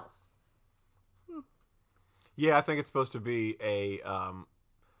something else. Yeah, I think it's supposed to be a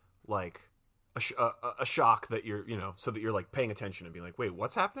shock that you're, so that you're like paying attention and being like, wait,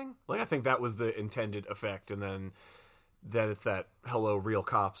 what's happening? Like, I think that was the intended effect, and then it's that hello real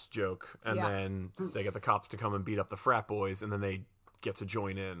cops joke, and then they get the cops to come and beat up the frat boys, and then they get to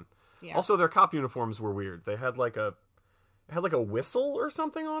join in. Yeah. Also, their cop uniforms were weird. They had like a whistle or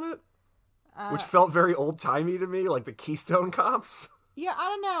something on it, which felt very old timey to me, like the Keystone Cops. Yeah, I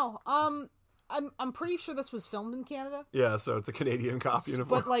don't know. I'm pretty sure this was filmed in Canada. Yeah, so it's a Canadian cop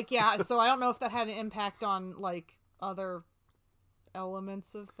uniform. But so I don't know if that had an impact on like other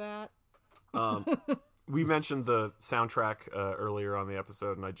elements of that. We mentioned the soundtrack earlier on the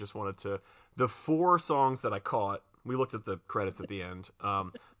episode, and I just wanted to... The 4 songs that I caught, we looked at the credits at the end.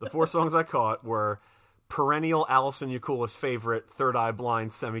 The 4 songs I caught were perennial Alison Yakulis' favorite, Third Eye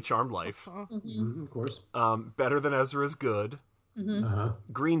Blind, Semi-Charmed Life. Of course. Better Than Ezra's Good. Uh-huh.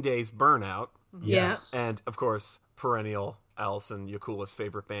 Green Day's Burnout. Yes. And, of course, perennial Alison Yakulis'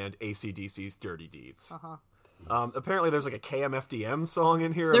 favorite band, AC/DC's Dirty Deeds. Apparently there's like a KMFDM song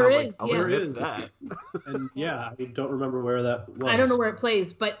in here. There and is, I was yeah. like, There missed is. that. And I don't remember where that was. I don't know where it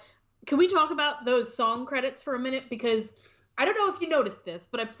plays, but can we talk about those song credits for a minute? Because I don't know if you noticed this,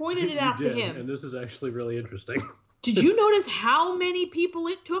 but I pointed it out You to did, him. and this is actually really interesting. Did you notice how many people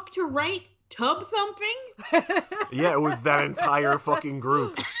it took to write Tub Thumping? Yeah, it was that entire fucking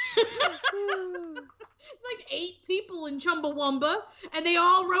group. Like 8 people in Chumbawamba, and they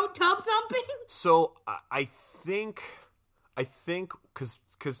all wrote Tub Thumping? So I think because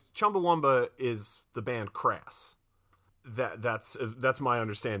Chumbawamba is the band Crass. That's my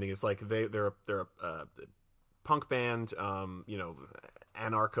understanding. It's like they're a punk band,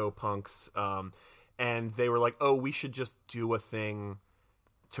 anarcho punks, and they were like, oh, we should just do a thing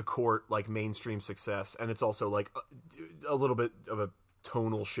to court like mainstream success, and it's also like a little bit of a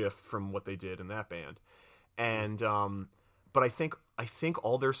tonal shift from what they did in that band, and but I think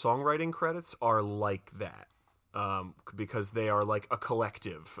all their songwriting credits are like that. Because they are like a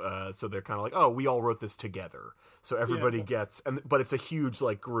collective, so they're kind of like, oh, we all wrote this together, so everybody gets, but it's a huge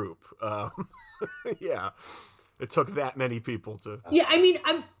like group. Yeah, it took that many people to. Yeah, I mean,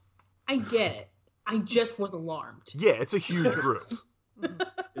 I get it. I just was alarmed. Yeah, it's a huge group.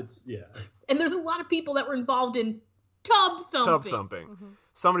 And there's a lot of people that were involved in Tub Thumping.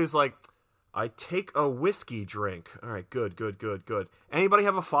 Somebody was like, I take a whiskey drink. All right, good. Anybody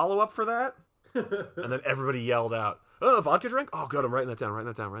have a follow up for that? And then everybody yelled out, "Oh, vodka drink? Oh, good. I'm writing that down.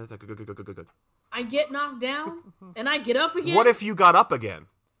 Good. I get knocked down, and I get up again. What if you got up again?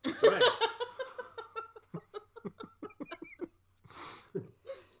 Right.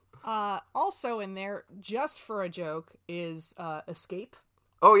 Also in there, just for a joke, is Escape.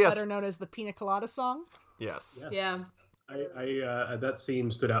 Oh, yes. Better known as the Pina Colada song. Yes. Yeah. I that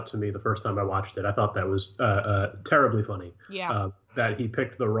scene stood out to me the first time I watched it. I thought that was terribly funny. Yeah. That he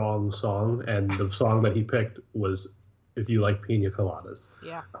picked the wrong song, and the song that he picked was "If You Like Pina Coladas."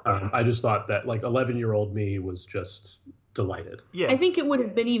 Yeah. I just thought that like 11-year-old me was just delighted. Yeah. I think it would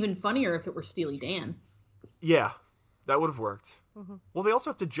have been even funnier if it were Steely Dan. Yeah, that would have worked. Mm-hmm. Well, they also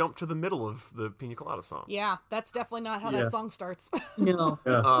have to jump to the middle of the Pina Colada song. Yeah, that's definitely not how that song starts. No.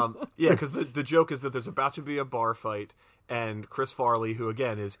 Yeah, because the joke is that there's about to be a bar fight, and Chris Farley, who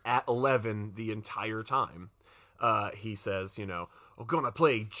again is at 11 the entire time, he says, "I'm gonna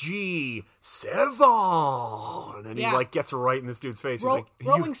play G7," and he like gets right in this dude's face. He's like,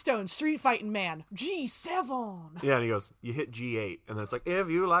 Rolling Stone, Street Fighting Man, G7. Yeah, and he goes, "You hit G8," and then it's like, "If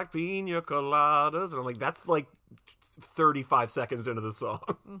you like pina coladas," and I'm like, that's like 35 seconds into the song.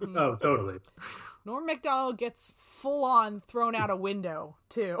 Mm-hmm. Oh, totally. Norm Macdonald gets full on thrown out a window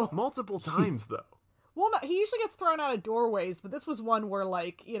too. Multiple times though. Well, no, he usually gets thrown out of doorways, but this was one where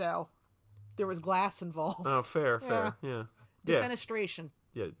there was glass involved. Oh, fair. Yeah. Defenestration.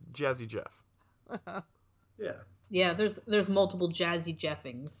 Yeah, Jazzy Jeff. Yeah. Yeah, there's multiple Jazzy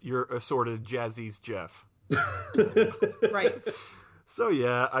Jeffings. You're assorted Jazzy's Jeff. Right. So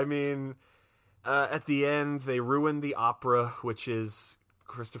yeah, I mean, at the end they ruined the opera, which is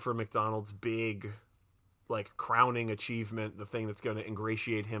Christopher McDonald's big, like, crowning achievement, the thing that's going to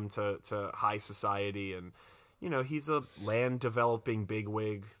ingratiate him to high society, and he's a land developing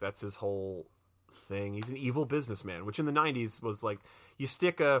bigwig. That's his whole thing. He's an evil businessman, which in the 90s was like, you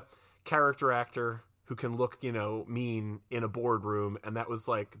stick a character actor who can look, mean in a boardroom, and that was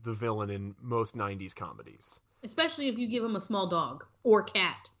like the villain in most 90s comedies. Especially if you give him a small dog or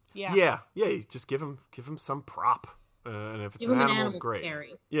cat. Yeah. You just give him some prop, and if it's Give him an an animal, to great.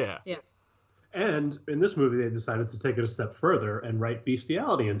 carry. Yeah. And in this movie, they decided to take it a step further and write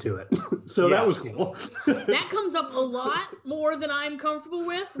bestiality into it. So that was Yes. cool. That comes up a lot more than I'm comfortable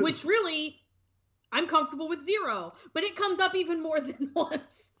with, which really, I'm comfortable with 0. But it comes up even more than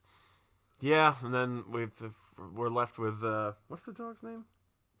once. Yeah, and then we're left with what's the dog's name?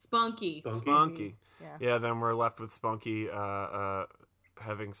 Spunky. Spunky. Yeah. Yeah, then we're left with Spunky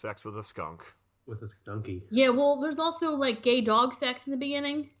having sex with a skunk. With a skunky. Yeah, well, there's also like gay dog sex in the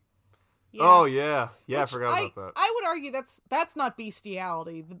beginning. Yeah. Oh yeah, I Which forgot about that. I would argue that's not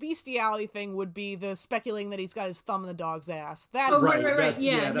bestiality. The bestiality thing would be the speculating that he's got his thumb in the dog's ass. That's Oh, right. That's-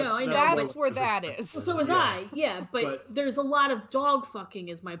 Yeah, no, I know. That's where that is. So was Yeah. I. Yeah, but there's a lot of dog fucking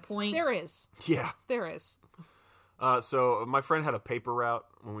is my point. There is. Yeah. There is. So my friend had a paper route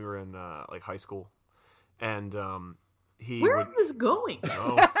when we were in like high school, and he Where would. is this going?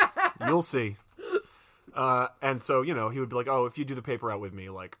 Oh, you'll see. And so he would be like, "Oh, if you do the paper route with me,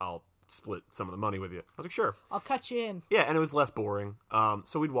 like I'll split some of the money with you." I was like, "Sure." I'll cut you in. Yeah, and it was less boring.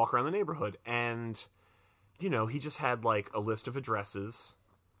 So we'd walk around the neighborhood, and he just had like a list of addresses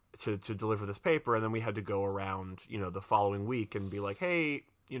to deliver this paper, and then we had to go around, the following week and be like, "Hey,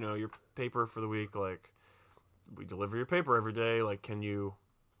 your paper for the week, like we deliver your paper every day, like can you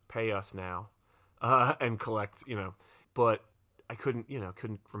pay us now?" And collect, But I couldn't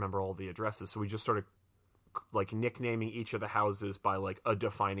remember all the addresses, so we just started like nicknaming each of the houses by like a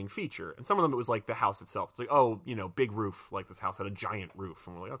defining feature. And some of them it was like the house itself. It's like, oh, big roof, like this house had a giant roof.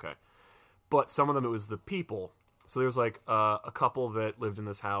 And we're like, okay. But some of them it was the people. So there was like a couple that lived in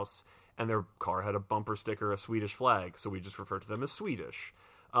this house and their car had a bumper sticker, a Swedish flag. So we just referred to them as Swedish.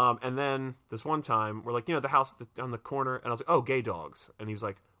 And then this one time we're like, the house on the corner, and I was like, oh, gay dogs. And he was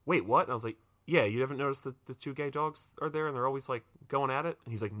like, wait, what? And I was like, yeah, you haven't noticed that the 2 gay dogs are there and they're always like going at it?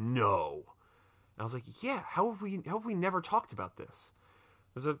 And he's like, no. And I was like, yeah, how have we never talked about this?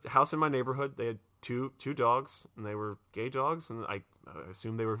 There's a house in my neighborhood. They had two dogs, and they were gay dogs, and I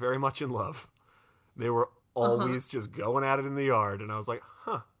assumed they were very much in love. They were always just going at it in the yard, and I was like,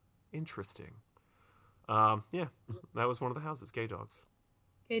 huh, interesting. Yeah, that was one of the houses, gay dogs.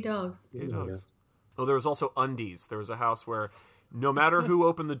 Gay dogs. Gay dogs. Oh, there was also undies. There was a house where no matter who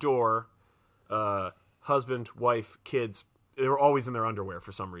opened the door, husband, wife, kids, they were always in their underwear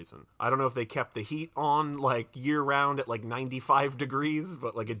for some reason. I don't know if they kept the heat on like year round at like 95 degrees,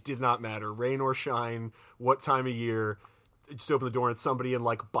 but like it did not matter, rain or shine, what time of year. Just open the door and it's somebody in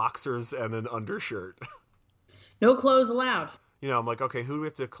like boxers and an undershirt. No clothes allowed. I'm like, okay, who do we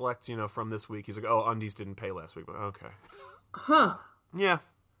have to collect, from this week? He's like, oh, undies didn't pay last week, but okay. Huh. Yeah,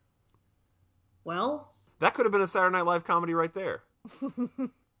 Well, that could have been a Saturday Night Live comedy right there.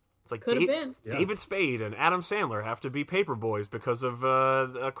 It's like could have been. David Spade and Adam Sandler have to be paper boys because of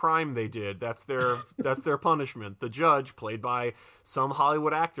a crime they did. That's their punishment. The judge, played by some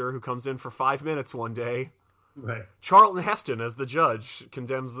Hollywood actor who comes in for 5 minutes one day. Right. Charlton Heston as the judge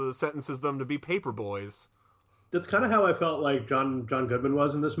sentences them to be paper boys. That's kind of how I felt like John Goodman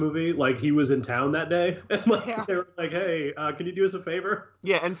was in this movie. Like he was in town that day, and like they were like, "Hey, can you do us a favor?"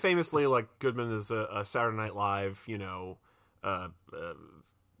 Yeah, and famously, like Goodman is a Saturday Night Live,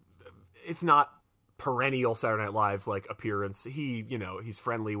 if not perennial Saturday Night Live like appearance. He, he's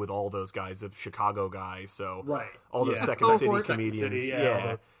friendly with all those guys, a Chicago guy, so Right. all those Yeah. Second City Second comedians,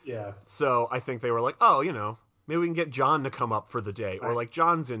 City, yeah. So I think they were like, oh, maybe we can get John to come up for the day, or Right. like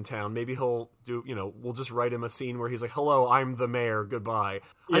John's in town, maybe he'll do, we'll just write him a scene where he's like, hello, I'm the mayor, goodbye.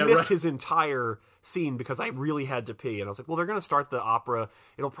 I Yeah, missed right. his entire scene because I really had to pee, and I was like, well, they're gonna start the opera.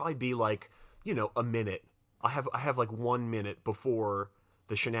 It'll probably be like, a minute. I have like 1 minute before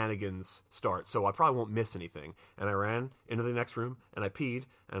the shenanigans start, so I probably won't miss anything. And I ran into the next room, and I peed,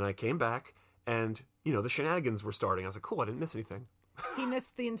 and I came back, and, the shenanigans were starting. I was like, cool, I didn't miss anything. He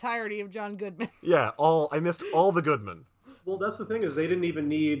missed the entirety of John Goodman. Yeah, I missed all the Goodman. Well, that's the thing is they didn't even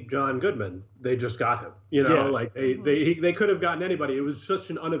need John Goodman. They just got him. Yeah. Like they could have gotten anybody. It was such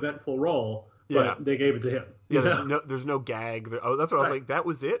an uneventful role, but Yeah. they gave it to him. Yeah, You know? there's no gag. Oh, that's what I was Right. like, that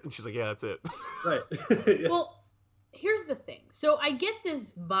was it? And she's like, yeah, that's it. Right. Yeah. Well, here's the thing. So I get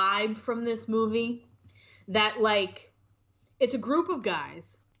this vibe from this movie that like it's a group of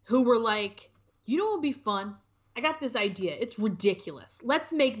guys who were like, you know what would be fun? I got this idea. It's ridiculous.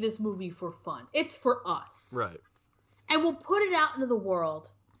 Let's make this movie for fun. It's for us. Right. And we'll put it out into the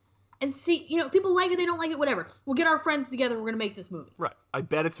world and see, people like it, they don't like it, whatever. We'll get our friends together, we're going to make this movie. Right. I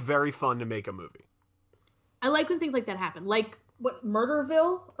bet it's very fun to make a movie. I like when things like that happen. Like,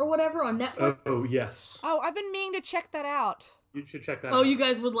 Murderville or whatever on Netflix? Oh yes. Oh, I've been meaning to check that out. You should check that. Oh, out. you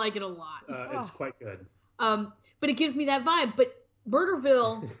guys would like it a lot. It's quite good. But it gives me that vibe. But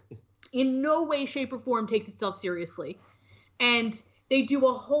Murderville, in no way, shape, or form, takes itself seriously. And they do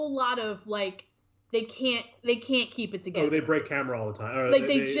a whole lot of like they can't keep it together. Oh, they break camera all the time. Or Like,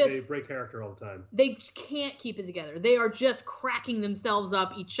 they they break character all the time. They can't keep it together. They are just cracking themselves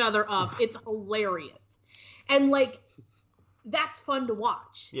up, each other up. It's hilarious. And like that's fun to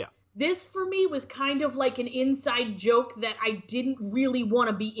watch. Yeah. This for me was kind of like an inside joke that I didn't really want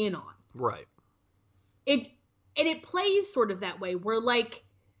to be in on. Right. It plays sort of that way where like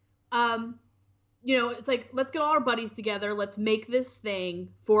it's like let's get all our buddies together, let's make this thing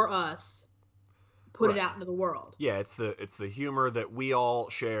for us. Put Right. it out into the world. Yeah, it's the humor that we all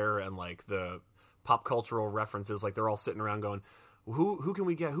share and like the pop cultural references. Like they're all sitting around going, who can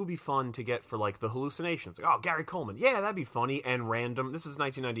we get? Who'd be fun to get for like the hallucinations? Like, oh, Gary Coleman. Yeah, that'd be funny and random. This is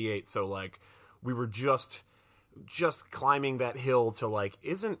 1998, so like we were just climbing that hill to like,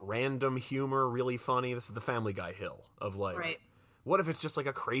 isn't random humor really funny? This is the Family Guy hill of like, Right. what if it's just like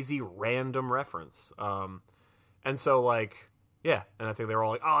a crazy random reference? And so like. Yeah, and I think they were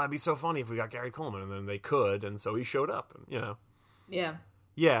all like, oh, that'd be so funny if we got Gary Coleman, and then they could, and so he showed up, and, Yeah.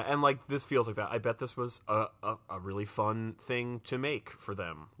 Yeah, and, like, this feels like that. I bet this was a really fun thing to make for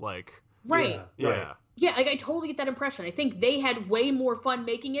them, like... Right. Yeah. Yeah. Yeah, like I totally get that impression. I think they had way more fun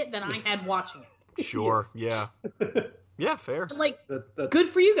making it than I had watching it. Sure, yeah. Yeah, fair. I'm like, That- good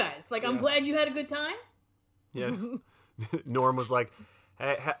for you guys. Like, I'm Yeah. glad you had a good time. Yeah. Norm was like,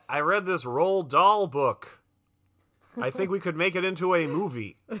 hey, I read this Roald Dahl book. I think we could make it into a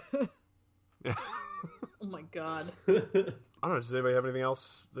movie. Oh my god. I don't know. Does anybody have anything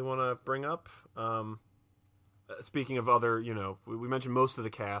else they want to bring up? Speaking of other, we mentioned most of the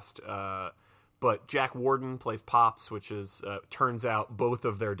cast, but Jack Warden plays Pops, which is turns out both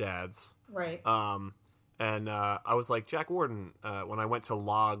of their dads. Right. And I was like, Jack Warden. When I went to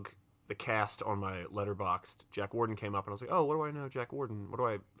log the cast on my Letterboxd, Jack Warden came up, and I was like, oh, what do I know, Jack Warden?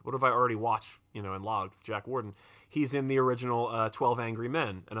 What have I already watched? And logged with Jack Warden. He's in the original 12 Angry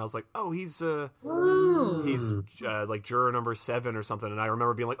Men, and I was like, oh, he's like juror number 7 or something. And I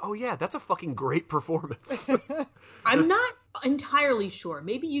remember being like, oh yeah, that's a fucking great performance. I'm not entirely sure.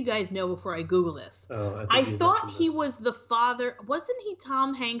 Maybe you guys know before I Google this. Oh, I think you thought mentioned he this. was the father. Wasn't he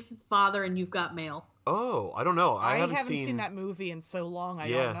Tom Hanks' father in You've Got Mail? Oh, I don't know. I haven't haven't seen that movie in so long. I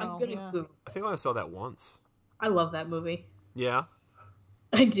Yeah. don't I'm know. gonna Yeah. Google. I think I saw that once. I love that movie. Yeah.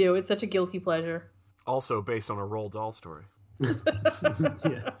 I do. It's such a guilty pleasure. Also based on a Roald Dahl story.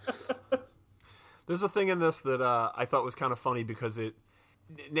 Yeah. There's a thing in this that I thought was kind of funny because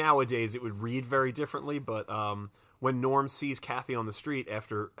nowadays it would read very differently, but when Norm sees Kathy on the street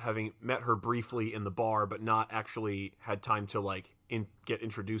after having met her briefly in the bar, but not actually had time to like get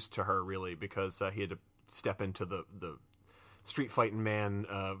introduced to her really because he had to step into the street fighting man,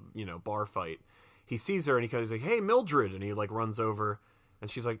 bar fight. He sees her and he's like, "Hey, Mildred," and he like runs over. And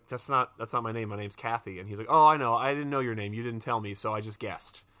she's like, that's not my name. My name's Kathy. And he's like, oh, I know. I didn't know your name. You didn't tell me, so I just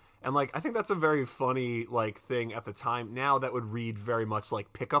guessed. And, like, I think that's a very funny, like, thing at the time. Now that would read very much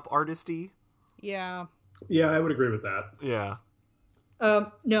like pickup artist-y. Yeah. Yeah, I would agree with that. Yeah.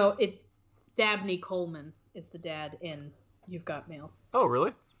 No, Dabney Coleman is the dad in You've Got Mail. Oh,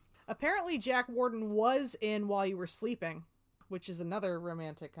 really? Apparently, Jack Warden was in While You Were Sleeping, which is another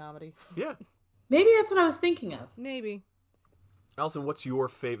romantic comedy. Yeah. Maybe that's what I was thinking of. Maybe. Allison, what's your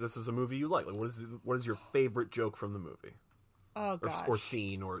favorite? This is a movie you like. Like, what is your favorite joke from the movie? Oh, gosh. Or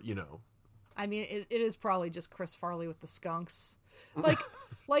scene, or, I mean, it is probably just Chris Farley with the skunks. Like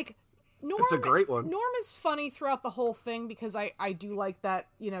Norm. It's a great one. Norm is funny throughout the whole thing because I do like that,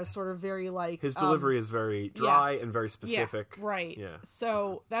 sort of very like... His delivery is very dry and very specific. Yeah, right. Yeah.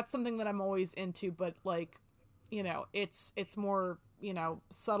 So that's something that I'm always into, but like, it's more...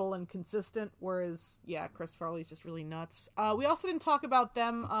 subtle and consistent, whereas, Chris Farley's just really nuts. We also didn't talk about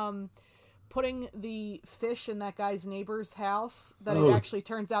them putting the fish in that guy's neighbor's house, that it actually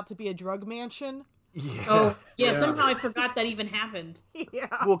turns out to be a drug mansion. Yeah. Oh, yeah, somehow I forgot that even happened. Yeah.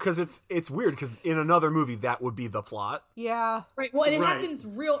 Well, because it's weird, because in another movie, that would be the plot. Yeah. Right, well, and it Right. happens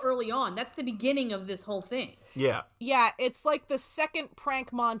real early on. That's the beginning of this whole thing. Yeah. Yeah, it's like the second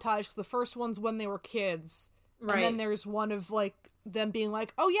prank montage, 'cause the first one's when they were kids. Right. And then there's one of, like, them being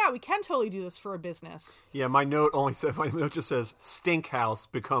like, oh yeah, we can totally do this for a business. Yeah, my note just says Stink House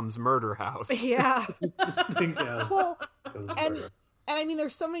becomes Murder House. Yeah. Just think now. Well, and I mean,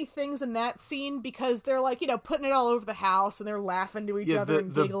 there's so many things in that scene because they're like, putting it all over the house and they're laughing to each Yeah, other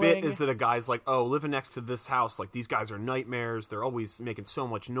and the giggling. bit is that a guy's like, oh, living next to this house, like, these guys are nightmares. They're always making so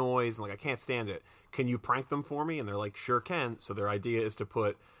much noise, and, like, I can't stand it. Can you prank them for me? And they're like, sure can. So their idea is to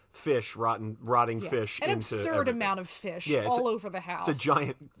put rotting fish an into absurd everything. amount of fish Yeah, all over the house. It's a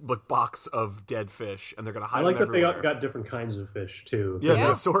giant box of dead fish, and they're going to hide I like them that they everywhere. got different kinds of fish too. Yeah, Yeah.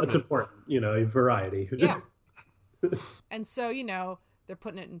 the assortment. That's important. A variety. Yeah. And so, they're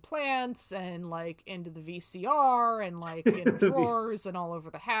putting it in plants and like into the VCR and like in drawers and all over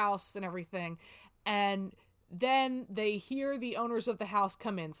the house and everything. And then they hear the owners of the house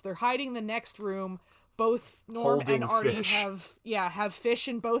come in. So they're hiding in the next room. Both Norm Holding and Artie fish. have fish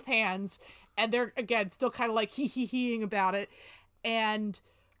in both hands. And they're, again, still kind of like hee-hee-heeing about it. And,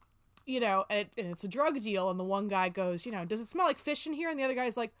 and it's a drug deal. And the one guy goes, does it smell like fish in here? And the other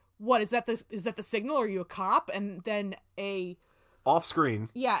guy's like, what, is that the signal? Are you a cop? And then Off screen.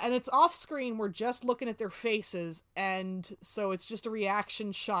 yeah, and it's off screen. We're just looking at their faces. And so it's just a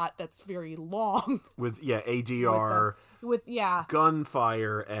reaction shot that's very long. With ADR, with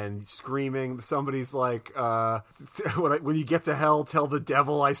gunfire, and screaming. Somebody's like, when you get to hell, tell the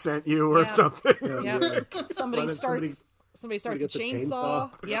devil I sent you, or Yeah. something. Yep. Somebody Somebody- starts a gets a chainsaw.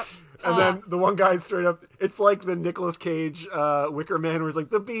 Yep. And then the one guy straight up, it's like the Nicolas Cage Wicker Man, where he's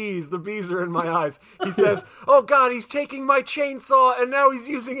like, the bees are in my eyes. He says, oh God, he's taking my chainsaw and now he's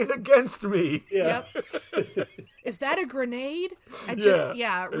using it against me. Yeah. Yep. Is that a grenade? And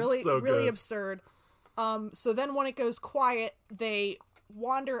Yeah, it's really, so really good. absurd. So then when it goes quiet, they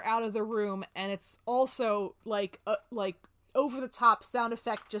wander out of the room, and it's also like over the top sound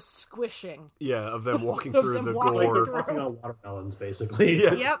effect, just squishing. Yeah, of them walking Of through them the walking Like gore. they're walking on watermelons, basically.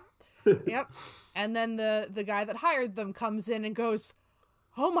 Yeah. Yep. And then the guy that hired them comes in and goes,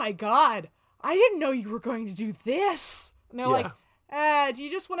 "Oh my God, I didn't know you were going to do this." And they're Yeah. like, "Do you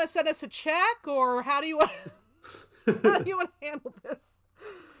just want to send us a check, or how do you want to handle this?"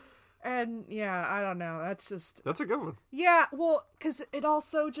 And yeah, I don't know. That's a good one. Yeah, well, because it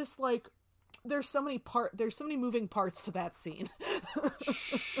also just like there's so many moving parts to that scene.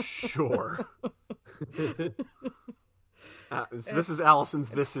 Sure. This is Allison's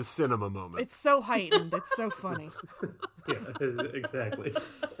This Is Cinema moment. It's so heightened. It's so funny. Yeah, exactly.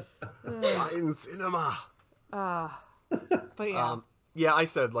 In cinema. But yeah. Yeah, I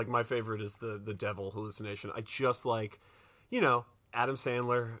said, like, my favorite is the devil hallucination. I just like, Adam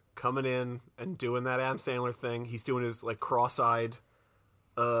Sandler coming in and doing that Adam Sandler thing. He's doing his, like, cross-eyed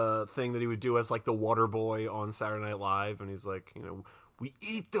thing that he would do as, like, the water boy on Saturday Night Live. And he's like, we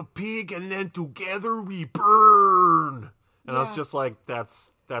eat the pig and then together we burn. And I was Yeah. just like,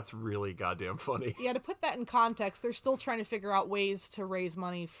 that's really goddamn funny. Yeah, to put that in context, they're still trying to figure out ways to raise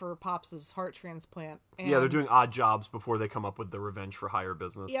money for Pops' heart transplant. And, Yeah, they're doing odd jobs before they come up with the Revenge for Hire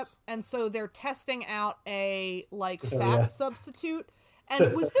business. Yep, and so they're testing out a, like, fat yeah. substitute.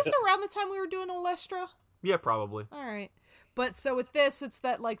 And was this around the time we were doing Olestra? Yeah, probably. All right. But so with this, it's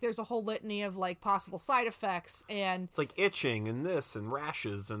that, like, there's a whole litany of, like, possible side effects, and It's like itching and this and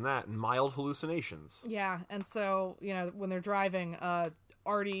rashes and that and mild hallucinations. yeah, and so, when they're driving,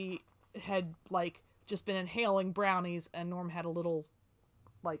 Artie had, like, just been inhaling brownies, and Norm had a little,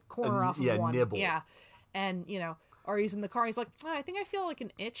 like, corner off of one. nibble. Yeah, and, Artie's in the car, he's like, I think I feel like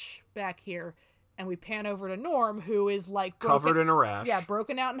an itch back here. And we pan over to Norm, who is, like, Covered in a rash. Yeah,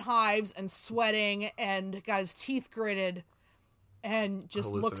 broken out in hives and sweating and got his teeth gritted and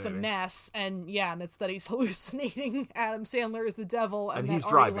just looks a Hallucinating. mess. And yeah, and it's that he's hallucinating Adam Sandler is the devil and, And that he's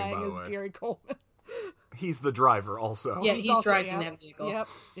Artie driving, by Lang the is way. Gary Coleman. He's the driver also. Yeah, he's also- driving yep, that vehicle.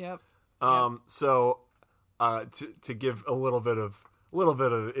 Yep. So to give a little bit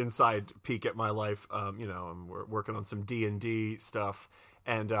of inside peek at my life, we're working on some D&D stuff,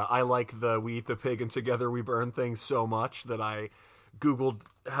 and I like the we eat the pig and together we burn things so much that I Googled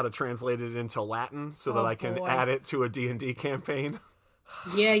how to translate it into Latin so that Oh, I can boy. add it to a D&D campaign.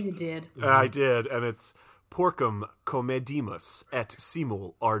 Yeah, you did. And I did, and it's porcum comedimus et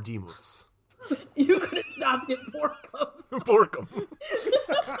simul ardimus. You could have stopped at Porco. Porcum.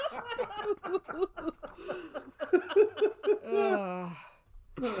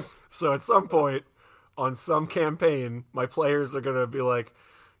 So at some point on some campaign, my players are gonna be like,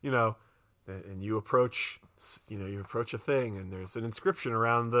 and you approach a thing, and there's an inscription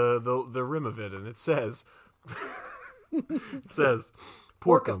around the rim of it, and it says,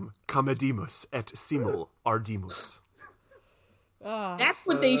 porcum comedimus et simul ardimus. That's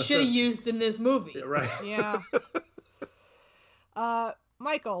what they should have used in this movie. Right. Yeah.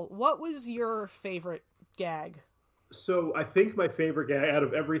 Michael, what was your favorite gag? So I think my favorite gag out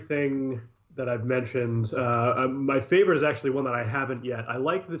of everything that I've mentioned, my favorite is actually one that I haven't yet. I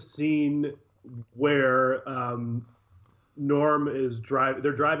like the scene where Norm is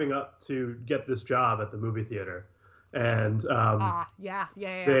they're driving up to get this job at the movie theater, and Yeah.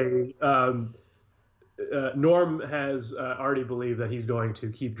 they Norm has already believed that he's going to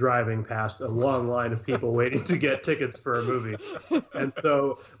keep driving past a long line of people waiting to get tickets for a movie, and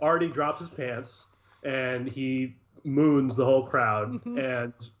so Artie drops his pants and he moons the whole crowd,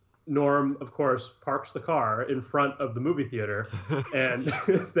 and Norm, of course, parks the car in front of the movie theater, and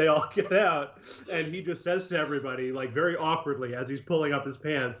they all get out, and he just says to everybody, like very awkwardly, as he's pulling up his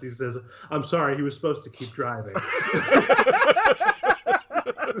pants, he says, "I'm sorry, he was supposed to keep driving."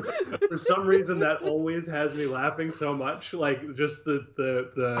 For some reason, that always has me laughing so much. Like just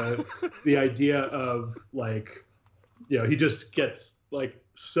the idea of like, he just gets like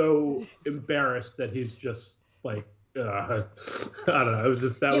so embarrassed that he's just like. I don't know. It was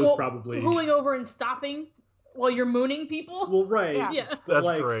just was probably pulling over and stopping while you're mooning people. Well, right. Yeah. That's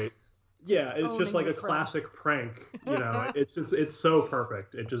like, great. Yeah, it's just like a your friend. classic prank. It's so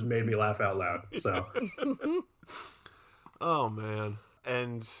perfect. It just made me laugh out loud. So. Oh man.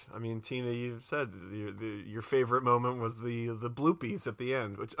 And I mean, Tina, you said your favorite moment was the bloopies at the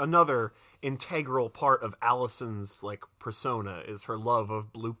end, which another integral part of Allison's like persona is her love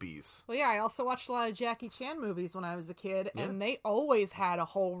of bloopies. Well, yeah, I also watched a lot of Jackie Chan movies when I was a kid, and they always had a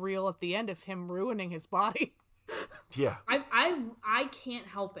whole reel at the end of him ruining his body. Yeah. I can't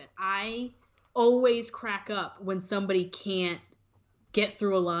help it. I always crack up when somebody can't get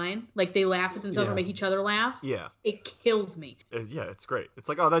through a line. Like they laugh at themselves or make each other laugh. Yeah. It kills me. Yeah, it's great. It's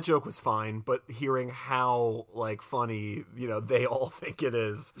like, oh, that joke was fine, but hearing how like funny, they all think it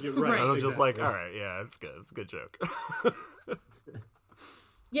is. You're right. And I'm just like, all right, yeah, it's good. It's a good joke.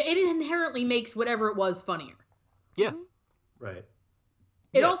 Yeah, it inherently makes whatever it was funnier. Yeah. Right.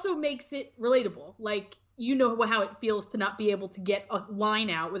 It also makes it relatable. Like, how it feels to not be able to get a line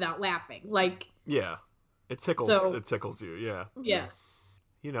out without laughing. Like, yeah. It tickles. It tickles you. Yeah. Yeah.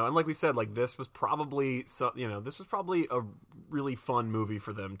 And like we said, like this was probably a really fun movie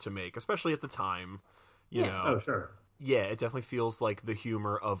for them to make, especially at the time. You know. Oh, sure. Yeah, it definitely feels like the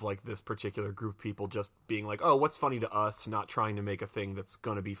humor of like this particular group of people just being like, oh, what's funny to us, not trying to make a thing that's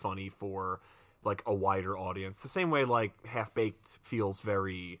going to be funny for like a wider audience. The same way like Half Baked feels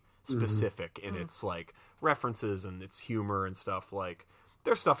very specific in its like references and its humor and stuff. Like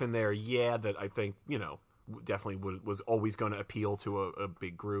there's stuff in there, that I think, definitely was always going to appeal to a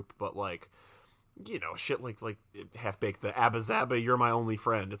big group, but like, shit like Half Baked, the Abba Zaba, You're My Only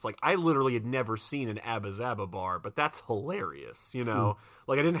Friend. It's like, I literally had never seen an Abba Zaba bar, but that's hilarious,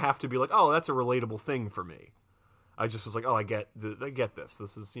 Like, I didn't have to be like, oh, that's a relatable thing for me. I just was like, oh, I get this.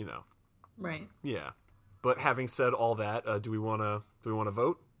 This is, Right. Yeah. But having said all that, do we want to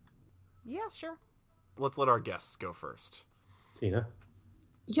vote? Yeah, sure. Let's let our guests go first. Tina?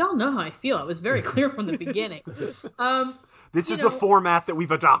 Y'all know how I feel. I was very clear from the beginning. This is the format that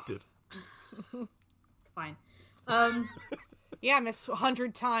we've adopted. Fine. Yeah, Miss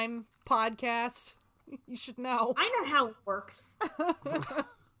 100-time podcast. You should know. I know how it works.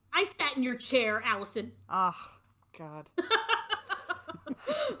 I sat in your chair, Allison. Oh, God.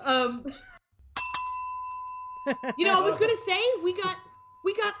 I was gonna say we got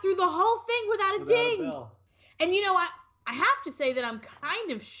through the whole thing without a ding. And I have to say that I'm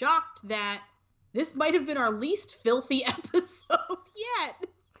kind of shocked that this might have been our least filthy episode yet.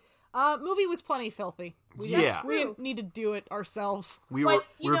 Movie was plenty filthy. We didn't need to do it ourselves. We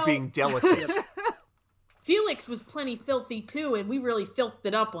were being delicate. Felix was plenty filthy too, and we really filthed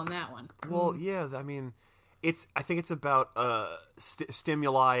it up on that one. Well, yeah, I mean, I think it's about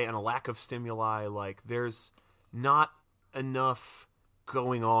stimuli and a lack of stimuli. Like, there's not enough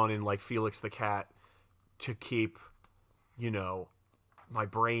going on in like Felix the Cat to keep, my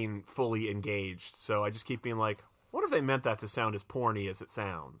brain fully engaged. So I just keep being like, what if they meant that to sound as porny as it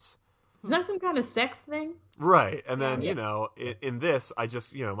sounds? Is that some kind of sex thing? Right. And then, in this, I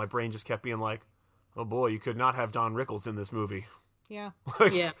just, my brain just kept being like, oh boy, you could not have Don Rickles in this movie. Yeah.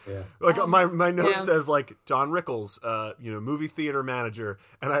 Like, Yeah. Like my note says like John Rickles, movie theater manager,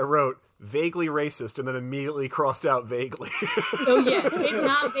 and I wrote vaguely racist and then immediately crossed out vaguely. Oh yeah,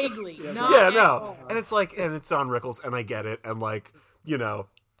 not vaguely. Not Yeah, at no. all. And it's like, and it's Don Rickles, and I get it, and like,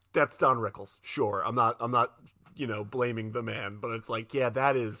 that's Don Rickles. Sure. I'm not, blaming the man, but it's like, yeah,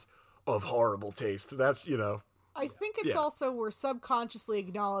 that is of horrible taste. That's, I think it's also we're subconsciously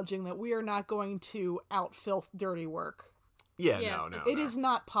acknowledging that we are not going to out-filth dirty work. Yeah, Yeah, no. It is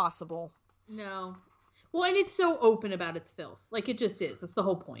not possible. No. Well, and it's so open about its filth. Like, it just is. That's the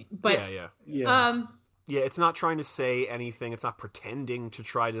whole point. But, Yeah. Yeah, it's not trying to say anything. It's not pretending to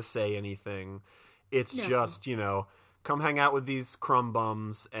try to say anything. It's just, come hang out with these crumb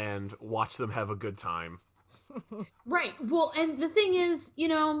bums and watch them have a good time. right. Well, and the thing is,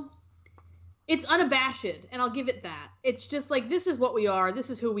 it's unabashed, and I'll give it that. It's just like, this is what we are. This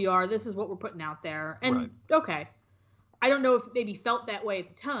is who we are. This is what we're putting out there. And, okay. I don't know if it maybe felt that way at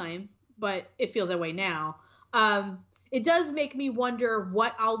the time, but it feels that way now. It does make me wonder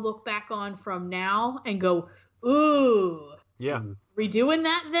what I'll look back on from now and go, ooh. Yeah. redoing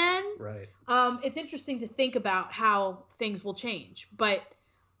that then. Right. It's interesting to think about how things will change. But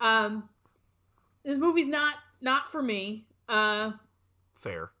this movie's not for me.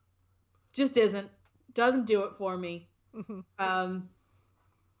 Fair. Just doesn't do it for me.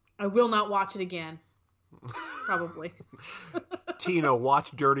 I will not watch it again. Probably. Tina,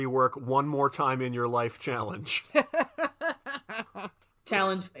 watch Dirty Work one more time in your life challenge.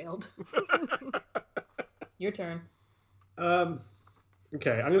 Challenge failed. Your turn.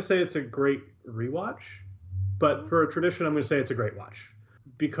 Okay, I'm going to say it's a great rewatch, but for a tradition, I'm going to say it's a great watch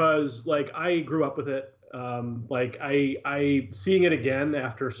because, like, I grew up with it. Like, I seeing it again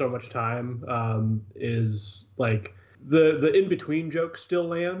after so much time is like the in between jokes still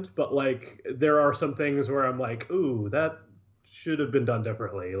land, but like there are some things where I'm like, ooh, that should have been done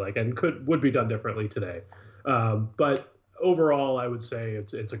differently, like, and would be done differently today. But overall, I would say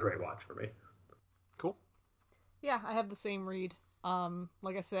it's a great watch for me. Cool. Yeah, I have the same read.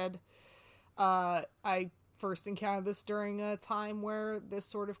 Like I said, I first encountered this during a time where this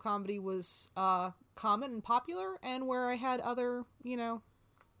sort of comedy was common and popular, and where I had other,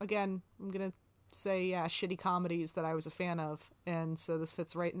 again, I'm gonna say, shitty comedies that I was a fan of, and so this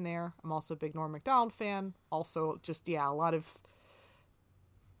fits right in there. I'm also a big Norm Macdonald fan. Also, just, a lot of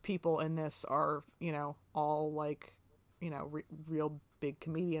people in this are, all like, real big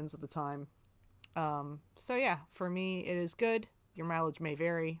comedians at the time. So yeah, for me, it is good. Your mileage may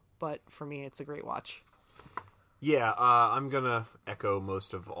vary, but for me, it's a great watch. Yeah, I'm gonna echo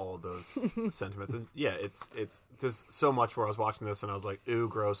most of all of those sentiments, and yeah, it's there's so much where I was watching this and I was like, ooh,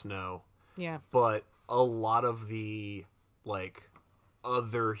 gross, no. Yeah. But a lot of the, like,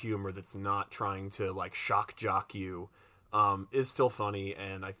 other humor that's not trying to, like, shock jock you is still funny,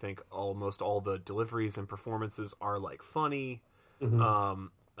 and I think almost all the deliveries and performances are, like, funny.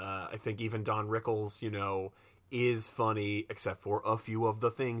 I think even Don Rickles, is funny, except for a few of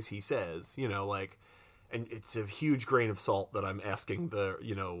the things he says, like, and it's a huge grain of salt that I'm asking the,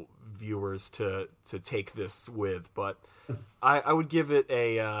 viewers to take this with, but I would give it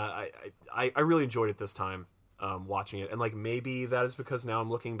I really enjoyed it this time, watching it, and, like, maybe that is because now I'm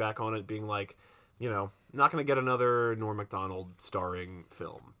looking back on it being like, not going to get another Norm Macdonald starring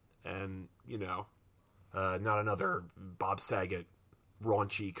film, and, not another Bob Saget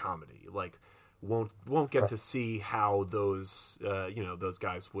raunchy comedy, like, won't get to see how those those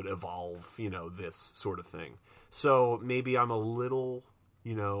guys would evolve, this sort of thing. So maybe I'm a little,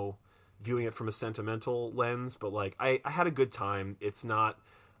 viewing it from a sentimental lens, but, like, I had a good time. It's not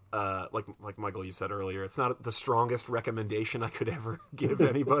like Michael, you said earlier, it's not the strongest recommendation I could ever give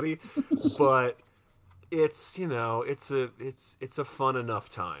anybody, but it's it's a fun enough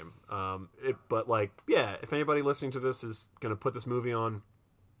time. But, like, yeah, if anybody listening to this is gonna put this movie on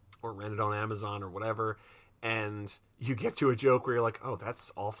or rent it on Amazon or whatever, and you get to a joke where you're like, oh,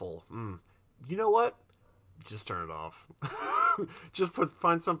 that's awful, you know what, just turn it off. Just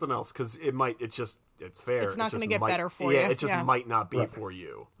find something else, because it's fair, it's not going to get better for you. you. It just might not be for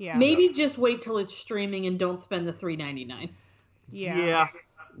you. Yeah, maybe just wait till it's streaming and don't spend the $3.99. Yeah,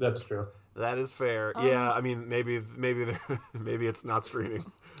 That's true. that is fair. Yeah, I mean, maybe it's not streaming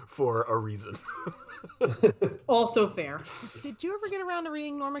for a reason. Also fair. Did you ever get around to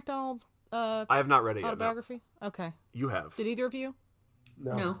reading Norm Macdonald's I have not read it yet. No. autobiography? Okay. You have. Did either of you?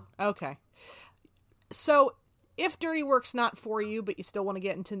 No. Okay. So, if Dirty Work's not for you, but you still want to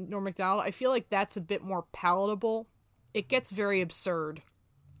get into Norm Macdonald, I feel like that's a bit more palatable. It gets very absurd,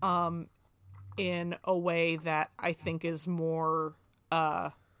 in a way that I think is more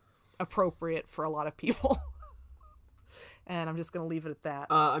appropriate for a lot of people. And I'm just going to leave it at that.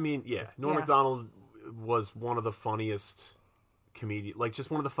 I mean, yeah, Norm Macdonald was one of the funniest comedian, like,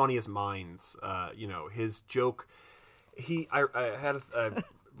 just one of the funniest minds. His joke. I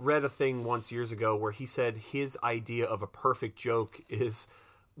read a thing once years ago where he said his idea of a perfect joke is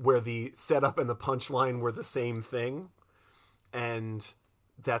where the setup and the punchline were the same thing, and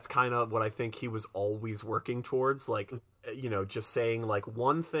that's kind of what I think he was always working towards, like, just saying, like,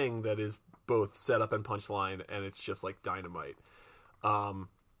 one thing that is both setup and punchline, and it's just, like, dynamite. And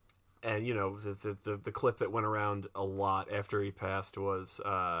the clip that went around a lot after he passed was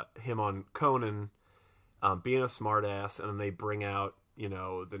him on Conan being a smartass, and then they bring out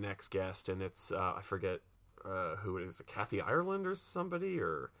the next guest, and it's I forget who it is, Kathy Ireland or somebody,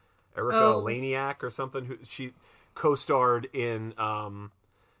 or Erica Laniak or something, who she co-starred in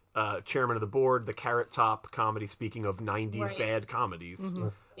Chairman of the Board, the Carrot Top comedy, speaking of 90s bad comedies. Mm-hmm.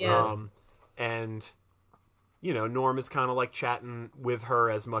 Yeah. And Norm is kind of, like, chatting with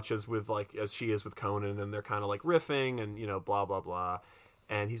her as much as she is with Conan, and they're kind of, like, riffing and blah blah blah,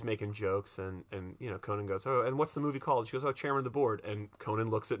 and he's making jokes, and Conan goes, oh, and what's the movie called? She goes, oh, Chairman of the Board. And Conan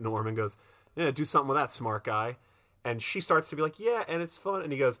looks at Norm and goes, yeah, do something with that, smart guy. And she starts to be like, yeah, and it's fun.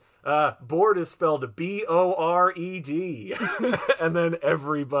 And he goes, board is spelled B-O-R-E-D. And then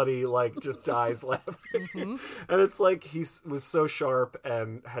everybody, like, just dies laughing. Mm-hmm. And it's like he was so sharp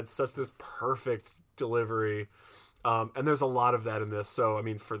and had such this perfect delivery. And there's a lot of that in this. So, I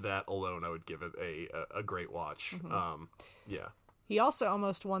mean, for that alone, I would give it a great watch. Mm-hmm. Yeah. He also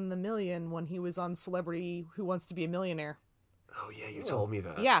almost won the $1 million when he was on Celebrity Who Wants to Be a Millionaire. Oh, yeah, you told me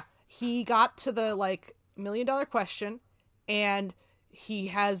that. Yeah. He got to the, like, $1 million question, and he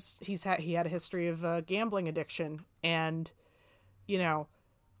had a history of gambling addiction, and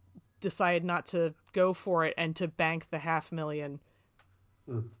decided not to go for it and to bank the $500,000.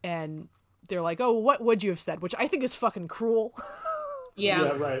 And they're like, oh, what would you have said? Which I think is fucking cruel. Yeah.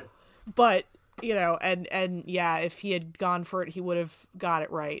 Yeah, right. But and yeah, if he had gone for it, he would have got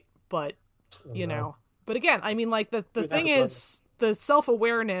it right. But but again, I mean, like the thing is, the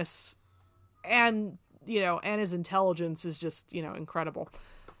self-awareness and and his intelligence is just, incredible.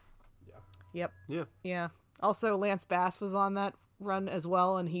 Yeah. Yep. Yeah. Also, Lance Bass was on that run as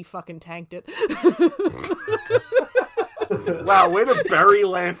well, and he fucking tanked it. Wow, way to bury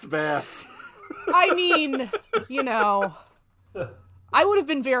Lance Bass. I mean, I would have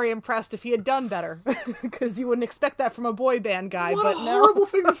been very impressed if he had done better, because you wouldn't expect that from a boy band guy. What but a no. horrible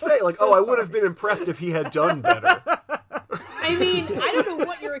thing to say. Like, I would have been impressed if he had done better. I mean, I don't know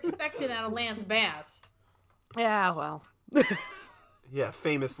what you're expecting out of Lance Bass. Yeah, well. Yeah,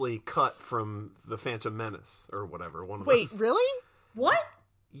 famously cut from The Phantom Menace, or whatever. One of Wait, those. really? What?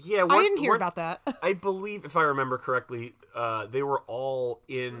 Yeah, I didn't hear about that. I believe, if I remember correctly, they were all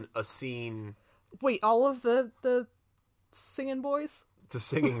in a scene. Wait, all of the singing boys? The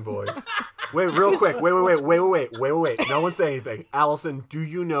singing boys. Wait, real quick. Wait. No one say anything. Allison, do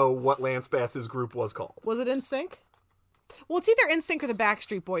you know what Lance Bass's group was called? Was it NSYNC? Well, it's either NSYNC or the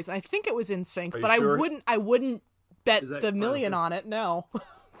Backstreet Boys. I think it was NSYNC, but sure? I wouldn't bet that the $1 million Clown? on it. No.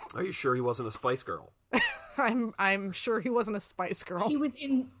 Are you sure he wasn't a Spice Girl? I'm sure he wasn't a Spice Girl. He was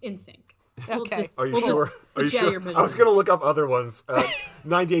in sync. Okay. Are you sure? Are you yeah, sure? you're I was going to look up other ones.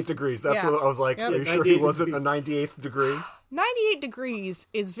 98 Degrees. That's Yeah. what I was like. Yep. Are you sure he 98 wasn't a Degrees. 98th degree? 98 Degrees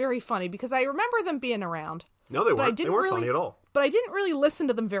is very funny because I remember them being around, No, they but I weren't. They didn't weren't really funny at all. But I didn't really listen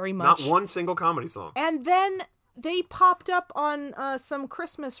to them very much. Not one single comedy song. And then they popped up on some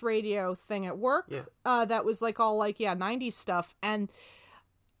Christmas radio thing at work. Yeah. That was like all like 90s stuff, and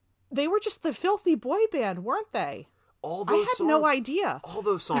they were just the filthy boy band, weren't they? All I those had songs, no idea. All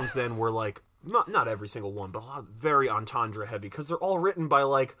those songs then were like not every single one, but a lot very entendre heavy because they're all written by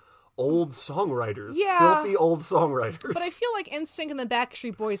like old songwriters. Yeah. Filthy old songwriters. But I feel like NSYNC and the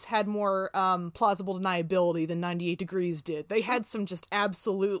Backstreet Boys had more plausible deniability than 98 Degrees did. They had some just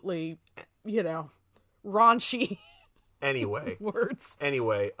absolutely, raunchy Anyway. words.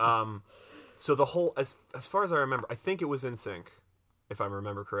 Anyway, so the whole as far as I remember, I think it was NSYNC, if I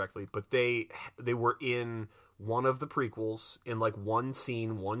remember correctly, but they were in one of the prequels in like one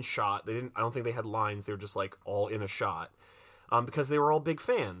scene, one shot. I don't think they had lines. They were just like all in a shot. Because they were all big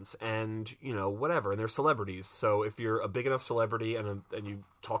fans and, whatever, and they're celebrities. So if you're a big enough celebrity and you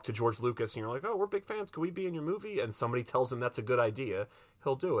talk to George Lucas and you're like, oh, we're big fans, can we be in your movie? And somebody tells him that's a good idea,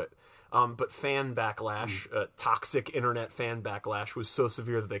 he'll do it. But fan backlash, toxic internet fan backlash was so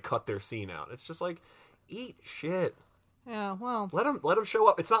severe that they cut their scene out. It's just like, eat shit. Yeah, well. Let them show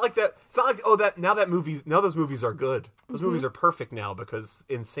up. It's not like that. It's not like now those movies are good. Those movies are perfect now because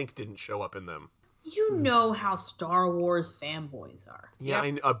NSYNC didn't show up in them. You know how Star Wars fanboys are. Yeah,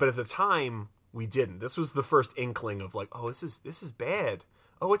 Yep. but at the time we didn't. This was the first inkling of like, oh, this is bad.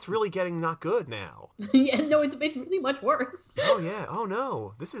 Oh, it's really getting not good now. Yeah, no, it's really much worse. Oh yeah. Oh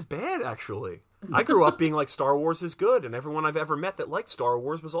no, this is bad actually. I grew up being like Star Wars is good, and everyone I've ever met that liked Star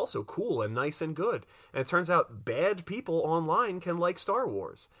Wars was also cool and nice and good. And it turns out bad people online can like Star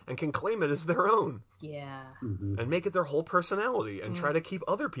Wars and can claim it as their own Yeah. and make it their whole personality and try to keep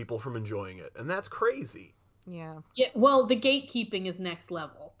other people from enjoying it. And that's crazy. Yeah. Yeah, well, the gatekeeping is next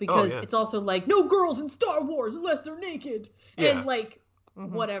level because yeah. it's also like no girls in Star Wars unless they're naked Yeah. and like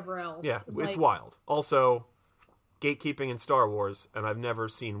whatever else. Yeah, Like, it's wild. Also, gatekeeping in Star Wars, and I've never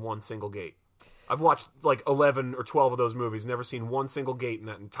seen one single gate. I've watched like 11 or 12 of those movies, never seen one single gate in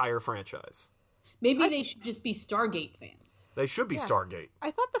that entire franchise. Maybe they should just be Stargate fans. They should be Yeah. Stargate.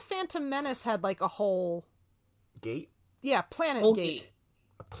 I thought the Phantom Menace had like a whole, Gate? Planet Whole gate.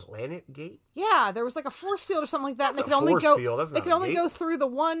 A planet gate? Yeah, there was like a force field or something like that. That's and they a could only force go. field, that's They not could a only gate. go through the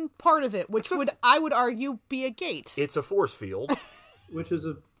one part of it, which I would argue be a gate. It's a force field. Which is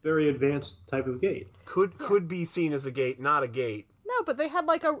a very advanced type of gate. Could be seen as a gate, not a gate. No, know, but they had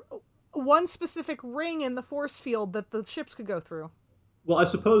like a one specific ring in the force field that the ships could go through. Well, I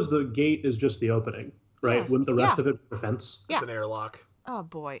suppose the gate is just the opening, right? Yeah. Wouldn't the rest Yeah. of it be defense? Yeah. It's an airlock. Oh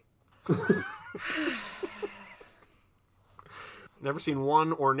boy. Never seen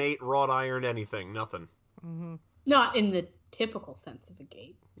one ornate wrought iron anything. Nothing. Not in the typical sense of a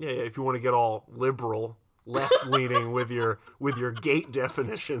gate. Yeah, if you want to get all liberal, left leaning with your gate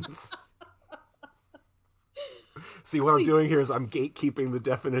definitions. See, what I'm doing here is I'm gatekeeping the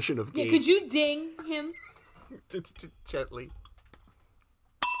definition of Yeah, gate. could you ding him? Gently.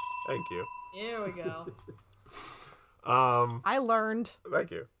 Thank you. There we go. I learned. Thank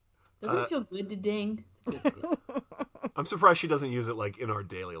you. Doesn't it feel good to ding? It's good. I'm surprised she doesn't use it like in our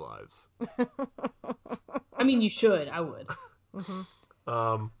daily lives. I mean, you should. I would.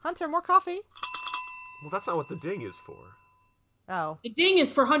 Hunter, more coffee? Well, that's not what the ding is for. Oh. The ding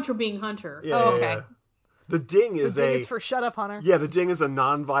is for Hunter being Hunter. Yeah, Oh, yeah, okay. yeah. The ding is The thing a is for shut up, Hunter. yeah. The ding is a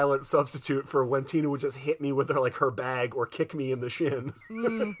non-violent substitute for when Tina would just hit me with her bag or kick me in the shin.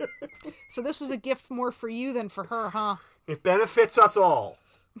 So this was a gift more for you than for her, huh? It benefits us all.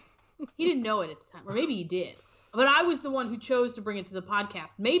 He didn't know it at the time, or maybe he did. But I was the one who chose to bring it to the podcast.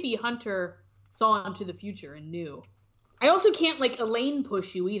 Maybe Hunter saw into the future and knew. I also can't like Elaine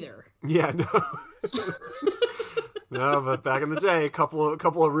push you either. Yeah, no. No, but back in the day, a couple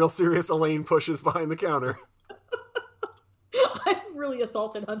of real serious Elaine pushes behind the counter. I've really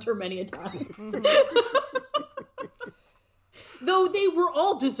assaulted Hunter many a time. Though they were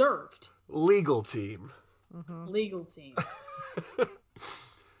all deserved. Legal team. Legal team.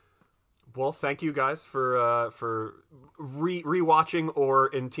 Well, thank you guys for rewatching, or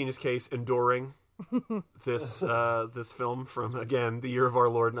in Tina's case, enduring this this film from, again, the year of our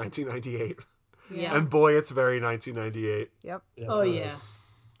Lord 1998. Yeah. And boy, it's very 1998. Yep. Yeah, Oh yeah.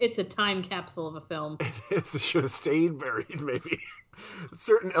 It's a time capsule of a film. It should have stayed buried, maybe.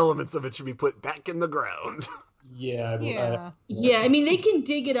 Certain elements of it should be put back in the ground. Yeah. Yeah. Yeah, I mean they can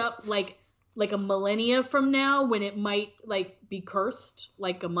dig it up like a millennia from now when it might like be cursed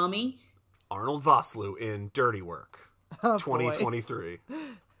like a mummy. Arnold Vosloo in Dirty Work, Oh, boy. 2023.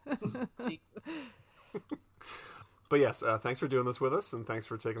 But yes, thanks for doing this with us, and thanks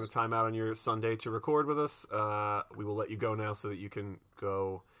for taking the time out on your Sunday to record with us. We will let you go now so that you can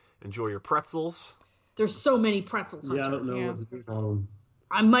go enjoy your pretzels. There's so many pretzels, Hunter. Yeah, I don't know Yeah. what to do on them.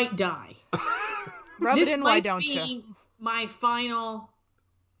 I might die. Rub This it in, might why don't be you? my final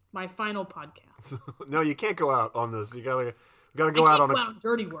podcast. No, you can't go out on this. You gotta go I out can't on go a out on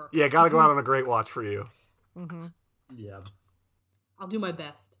dirty work. gotta go out on a great watch for you. Yeah. I'll do my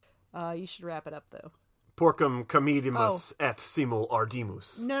best. You should wrap it up, though. Porcum comedimus et simul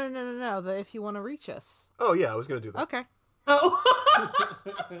ardimus. No. If you want to reach us. Oh yeah, I was gonna do that. Okay. Oh.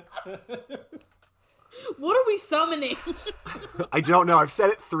 What are we summoning? I don't know. I've said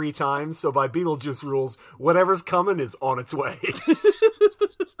it 3 times, so by Beetlejuice rules, whatever's coming is on its way.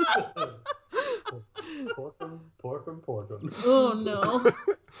 Porkum. Oh no.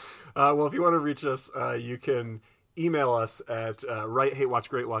 Well, if you want to reach us, you can email us at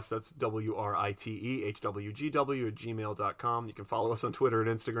writehatewatchgreatwatch. That's WRITEHWGW@gmail.com. You can follow us on Twitter and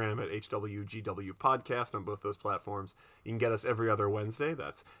Instagram at HWGW Podcast on both those platforms. You can get us every other Wednesday.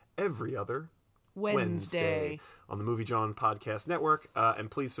 That's every other Wednesday on the Movie John Podcast Network. And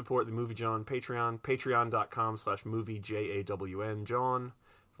please support the Movie John Patreon, patreon.com/moviejawn. John,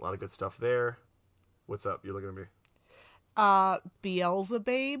 a lot of good stuff there. What's up? You're looking at me.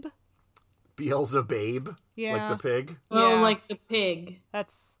 Beelzebabe. Beelzebabe, Yeah. like the pig. Oh, Yeah. like the pig.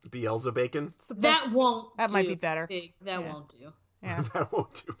 That's Beelzebacon. the best. That won't. That might do, be better. Pig. That Yeah. won't do. Yeah. That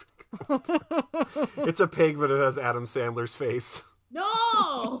won't do. It's a pig, but it has Adam Sandler's face.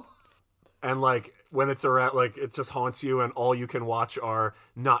 No. And like when it's around, like it just haunts you, and all you can watch are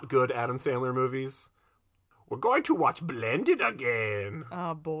not good Adam Sandler movies. We're going to watch Blended again.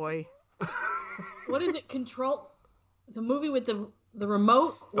 Oh boy. What is it? Control. The movie with the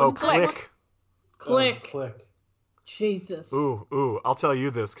remote. Oh, What is that? Click. Click. Jesus. Ooh, I'll tell you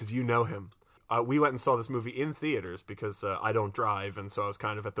this because you know him. We went and saw this movie in theaters because I don't drive, and so I was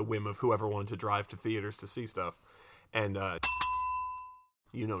kind of at the whim of whoever wanted to drive to theaters to see stuff. And,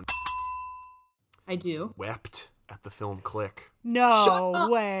 you know, I do. wept at the film Click. No Shut up.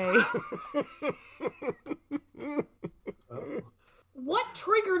 way. What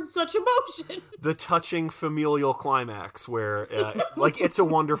triggered such emotion? The touching familial climax where, like, It's a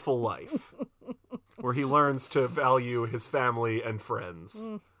Wonderful Life, where he learns to value his family and friends.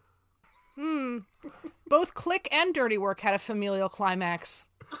 Both Click and Dirty Work had a familial climax.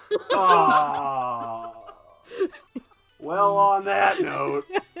 Aww. Well, on that note,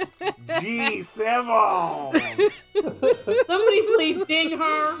 G7. Somebody please ding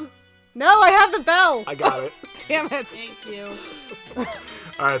her. No, I have the bell. I got it. Damn it. Thank you.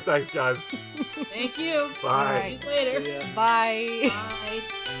 All right, thanks, guys. Thank you. Bye. All right. See you later. Yeah. Bye. Bye.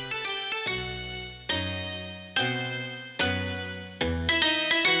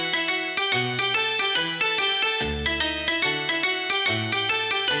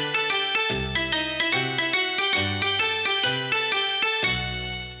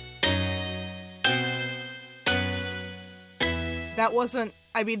 That wasn't,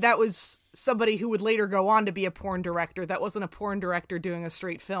 I mean, that was somebody who would later go on to be a porn director. That wasn't a porn director doing a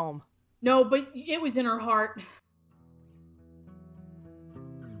straight film. No, but it was in her heart.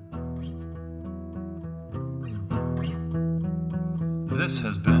 This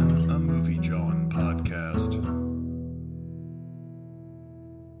has been a Movie Jawin' podcast.